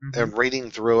and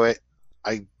reading through it,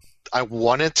 I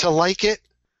wanted to like it,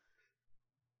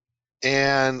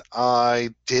 and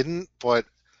I didn't. But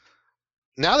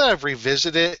now that I've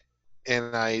revisited it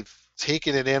and I've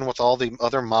taken it in with all the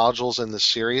other modules in the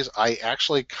series, I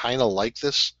actually kind of like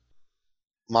this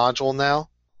module now.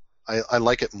 I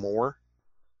like it more.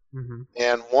 Mm-hmm.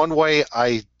 And one way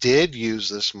I did use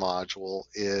this module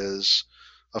is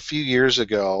a few years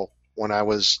ago when I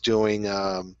was doing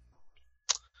an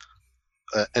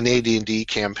AD&D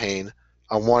campaign.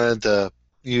 I wanted to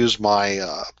use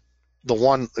my the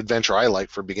one adventure I like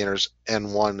for beginners,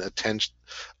 N1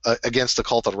 Against the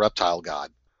Cult of the Reptile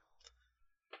God,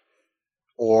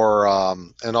 or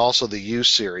and also the U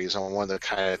series. I wanted to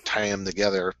kind of tie them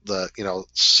together. The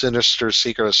Sinister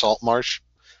Secret of Saltmarsh,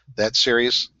 that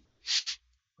series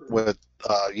with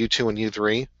U2 and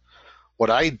U3. What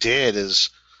I did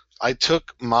is I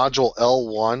took module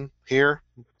L1 here.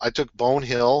 I took Bone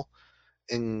Hill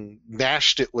and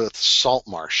mashed it with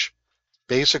Saltmarsh.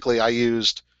 Basically, I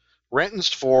used Renton's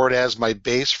Ford as my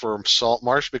base for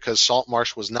Saltmarsh because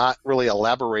Saltmarsh was not really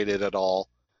elaborated at all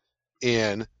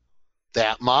in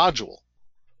that module.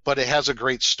 But it has a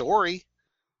great story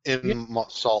in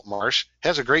Saltmarsh. It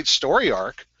has a great story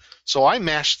arc. So I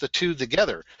mashed the two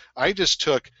together. I just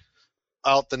took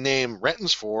out the name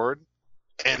Renton's Ford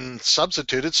and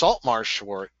substituted Saltmarsh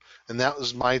for it, and that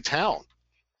was my town.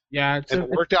 Yeah, it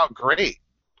worked out great.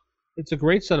 It's a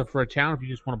great setup for a town if you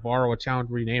just want to borrow a town and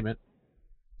rename it.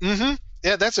 Mm-hmm.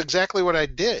 Yeah, that's exactly what I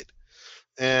did,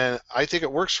 and I think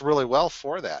it works really well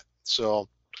for that. So,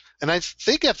 and I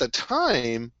think at the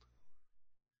time,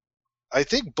 I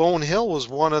think Bone Hill was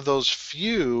one of those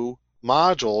few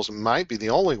modules, might be the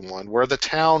only one, where the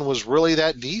town was really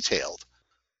that detailed.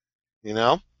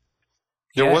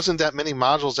 There wasn't that many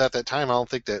modules at that time, I don't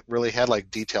think, that really had like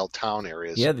detailed town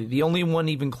areas. Yeah, the only one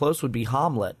even close would be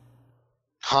Hamlet.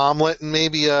 Hamlet, and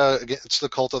maybe Against the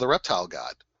Cult of the Reptile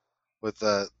God with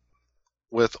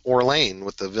Orlane,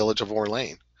 with the village of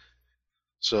Orlane.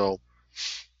 So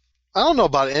I don't know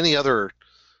about any other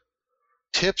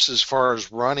tips as far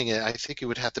as running it, I think you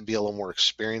would have to be a little more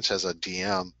experienced as a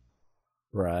DM.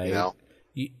 Right. You know?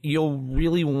 You'll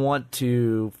really want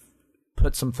to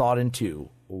put some thought into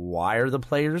why are the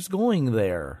players going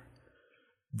there?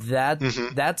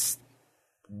 That's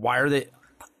why are they?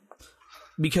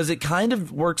 Because it kind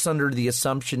of works under the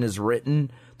assumption is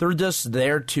written they're just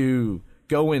there to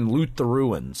go and loot the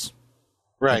ruins.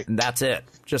 Right. And that's it.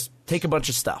 Just take a bunch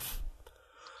of stuff.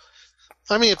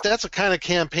 I mean, if that's the kind of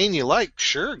campaign you like,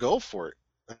 sure, go for it.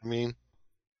 I mean,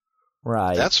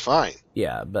 right. That's fine.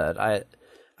 Yeah, but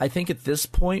I think at this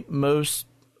point, most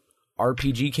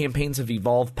RPG campaigns have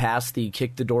evolved past the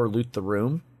kick the door, loot the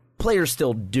room. Players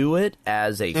still do it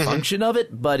as a function of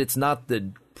it, but it's not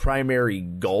the primary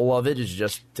goal of it is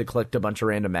just to collect a bunch of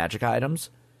random magic items.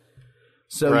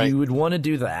 So you would want to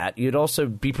do that. You'd also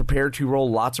be prepared to roll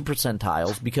lots of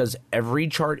percentiles because every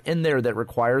chart in there that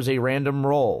requires a random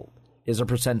roll is a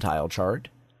percentile chart.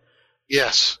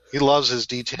 Yes, he loves his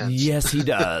D10s. Yes, he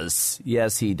does.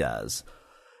 Yes, he does.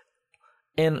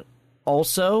 And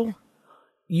also,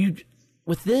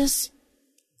 with this,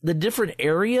 the different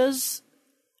areas,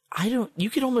 you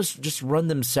could almost just run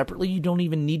them separately. You don't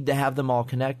even need to have them all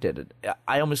connected.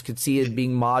 I almost could see it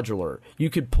being modular. You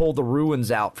could pull the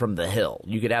ruins out from the hill.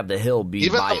 You could have the hill be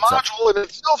even by the itself. module in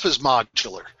itself is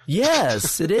modular.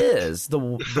 Yes, it is.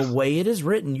 The way it is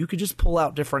written, you could just pull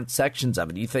out different sections of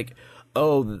it. You think,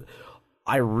 oh,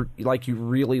 you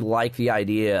really like the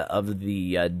idea of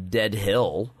the dead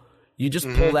hill. You just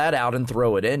pull that out and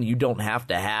throw it in. You don't have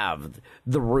to have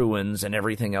the ruins and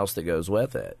everything else that goes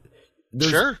with it.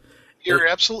 Sure. You're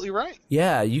absolutely right.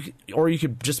 Yeah, you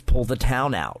could just pull the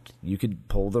town out. You could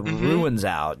pull the ruins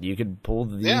out. You could pull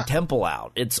the temple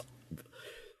out. It's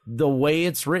the way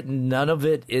it's written, none of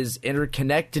it is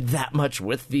interconnected that much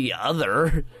with the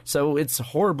other. So it's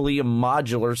horribly a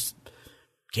modular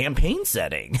campaign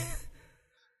setting.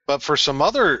 But for some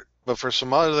other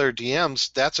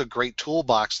DMs, that's a great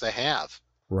toolbox to have.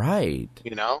 Right.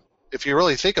 You know, if you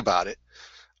really think about it,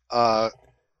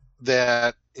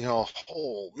 that, you know,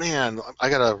 oh man, I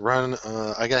gotta run,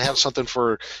 I gotta have something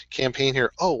for campaign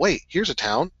here. Oh wait, here's a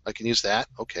town, I can use that.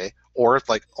 Okay. Or if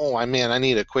like, oh I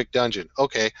need a quick dungeon.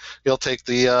 Okay, you'll take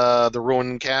the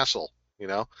ruined castle. You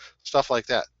know, stuff like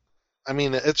that. I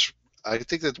mean, I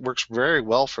think that works very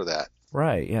well for that.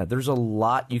 Right. Yeah. There's a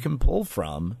lot you can pull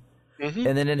from.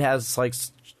 And then it has like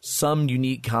some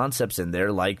unique concepts in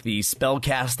there, like the spell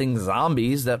casting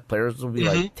zombies that players will be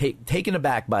like taken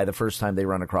aback by the first time they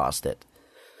run across it.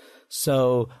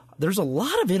 So there's a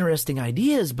lot of interesting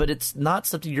ideas, but it's not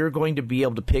something you're going to be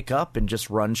able to pick up and just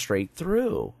run straight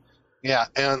through. Yeah,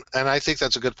 and I think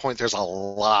that's a good point. There's a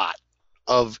lot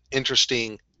of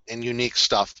interesting and unique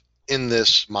stuff in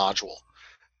this module,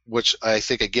 which I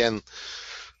think, again,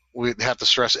 we'd have to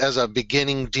stress as a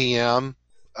beginning DM,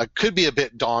 could be a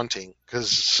bit daunting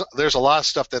because there's a lot of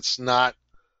stuff that's not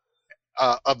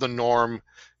of the norm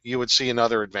you would see in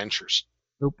other adventures.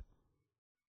 Nope.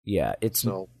 Yeah, it's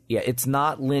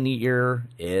not linear.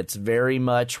 It's very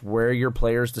much where your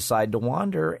players decide to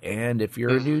wander, and if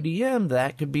you're a new DM,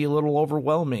 that could be a little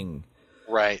overwhelming.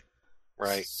 Right.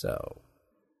 So,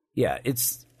 yeah,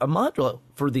 it's a module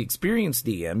for the experienced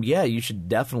DM. Yeah, you should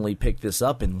definitely pick this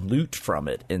up and loot from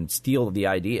it and steal the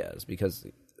ideas because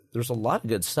there's a lot of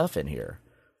good stuff in here.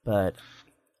 But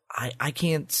I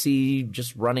can't see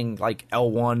just running like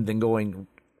L1, then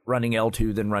running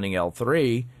L2, then running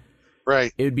L3.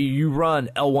 Right. It would be you run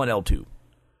L1,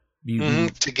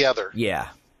 L2. Together. Yeah.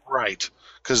 Right.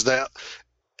 Because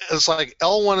it's like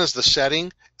L1 is the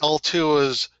setting, L2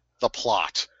 is the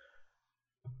plot.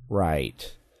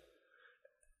 Right.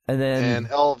 And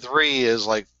L3 is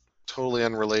like totally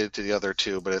unrelated to the other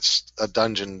two, but it's a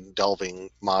dungeon delving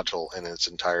module in its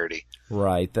entirety.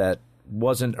 Right. That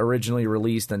wasn't originally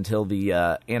released until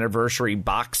the anniversary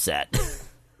box set.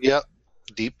 Yep.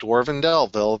 Deep Dwarven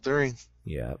Delve, L3.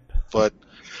 Yep.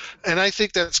 And I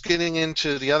think that's getting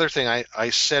into the other thing I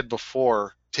said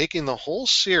before, taking the whole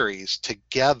series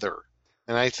together,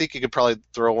 and I think you could probably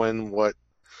throw in what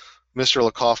Mr.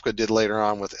 Lakofka did later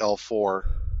on with L4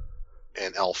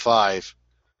 and L5,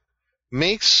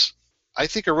 makes, I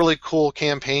think, a really cool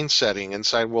campaign setting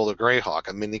inside World of Greyhawk,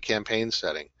 a mini campaign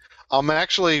setting. I'm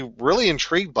actually really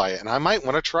intrigued by it, and I might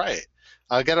want to try it.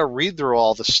 I got to read through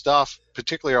all the stuff,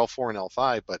 particularly L4 and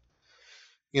L5, but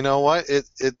you know what?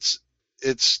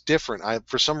 It's different.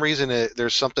 For some reason,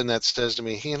 there's something that says to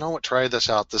me, hey, you know what? Try this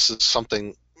out. This is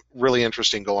something really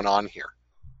interesting going on here.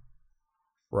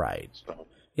 Right. So.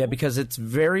 Yeah, because it's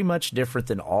very much different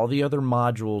than all the other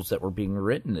modules that were being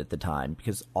written at the time,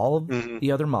 because all of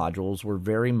the other modules were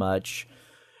very much,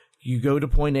 you go to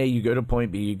point A, you go to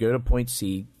point B, you go to point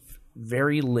C,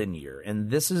 very linear, and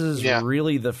this is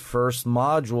really the first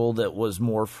module that was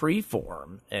more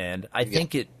freeform. And I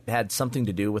think it had something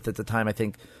to do with, at the time, I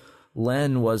think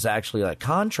Len was actually a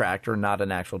contractor, not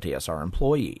an actual TSR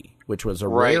employee, which was a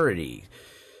rarity.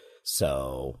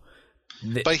 So,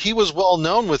 but he was well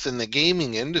known within the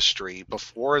gaming industry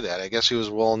before that. I guess he was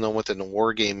well known within the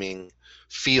wargaming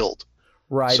field.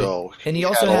 Right. So and he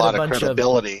also had a lot a bunch of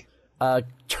credibility. Of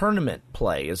tournament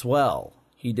play as well.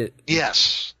 He did.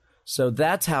 Yes. So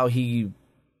that's how he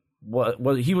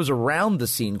was around the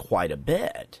scene quite a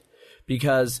bit,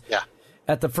 because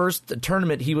at the first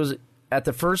tournament, he was at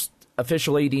the first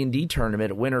official AD&D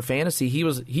tournament at Winter Fantasy.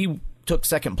 He took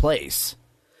second place.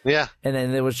 Yeah. And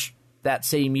then there was that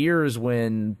same year is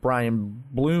when Brian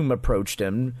Bloom approached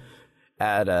him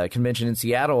at a convention in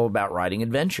Seattle about writing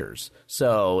adventures.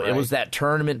 So it was that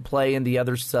tournament play and the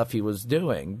other stuff he was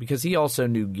doing, because he also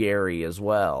knew Gary as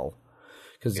well,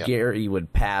 because Gary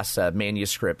would pass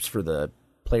manuscripts for the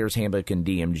Player's Handbook and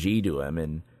DMG to him.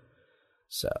 And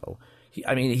so,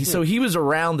 he was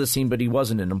around the scene, but he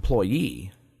wasn't an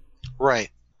employee. Right.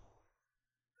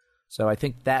 So I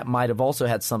think that might have also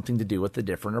had something to do with the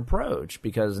different approach,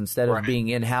 because instead of being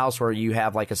in-house where you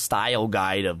have like a style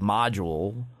guide of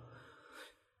module,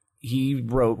 he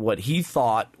wrote what he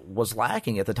thought was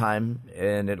lacking at the time,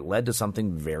 and it led to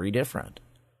something very different.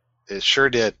 It sure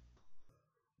did.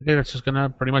 I think that's just going to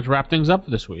pretty much wrap things up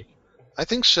this week. I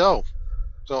think so.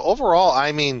 So overall,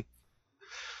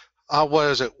 what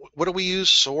is it? What do we use?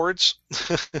 Swords?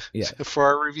 For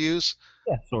our reviews?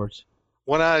 Yeah, swords.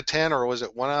 1 out of 10, or was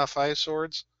it 1 out of 5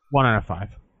 swords? 1 out of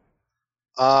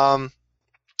 5.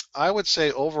 I would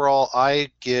say overall,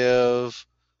 I give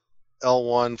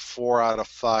L1 4 out of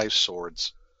 5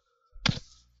 swords.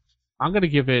 I'm going to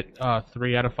give it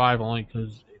 3 out of 5, only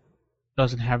because it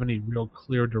doesn't have any real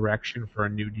clear direction for a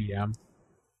new DM.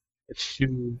 It's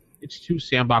too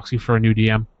sandboxy for a new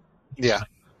DM. Yeah.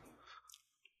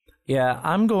 Yeah,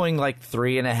 I'm going like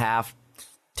 3.5,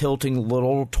 tilting a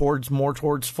little more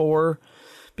towards 4,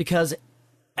 because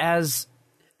as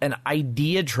an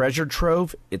idea treasure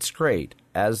trove, it's great.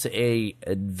 As a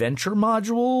adventure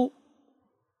module,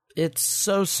 it's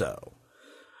so-so.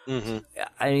 Mm-hmm.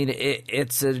 I mean,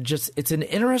 it's an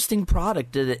interesting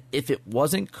product. If it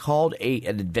wasn't called an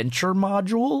adventure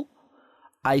module,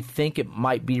 I think it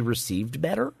might be received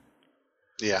better.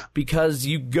 Yeah. Because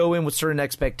you go in with certain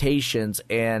expectations,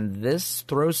 and this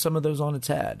throws some of those on its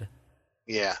head.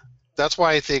 Yeah. That's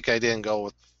why I think I didn't go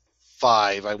with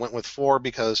 5. I went with 4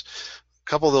 because a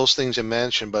couple of those things you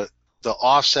mentioned, but the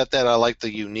offset that I like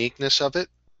the uniqueness of it,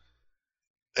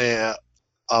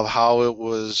 of how it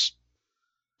was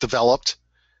developed,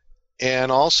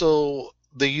 and also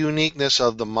the uniqueness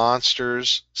of the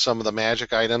monsters, some of the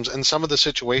magic items, and some of the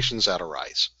situations that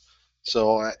arise.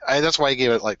 So that's why I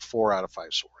gave it like 4 out of 5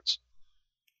 swords.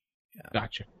 Yeah.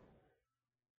 Gotcha.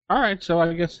 All right, so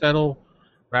I guess that'll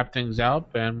wrap things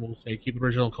up, and we'll say keep it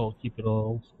original, cold, keep it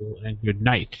old school, and good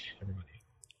night, everybody.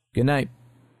 Good night.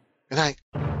 Good night.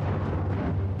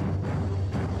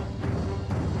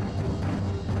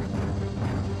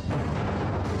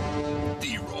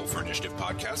 The Roll for Initiative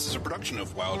podcast is a production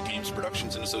of Wild Games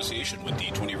Productions in association with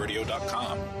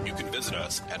D20Radio.com. You can visit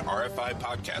us at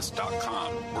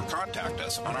rfipodcast.com or contact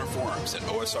us on our forums at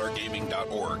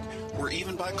osrgaming.org, or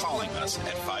even by calling us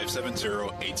at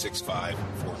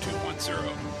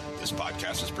 570-865-4210. This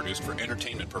podcast is produced for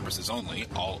entertainment purposes only.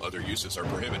 All other uses are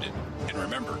prohibited. And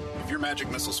remember, if your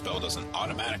magic missile spell doesn't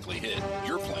automatically hit,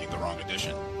 you're playing the wrong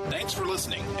edition. Thanks for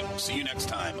listening, and we'll see you next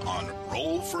time on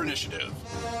Roll for Initiative.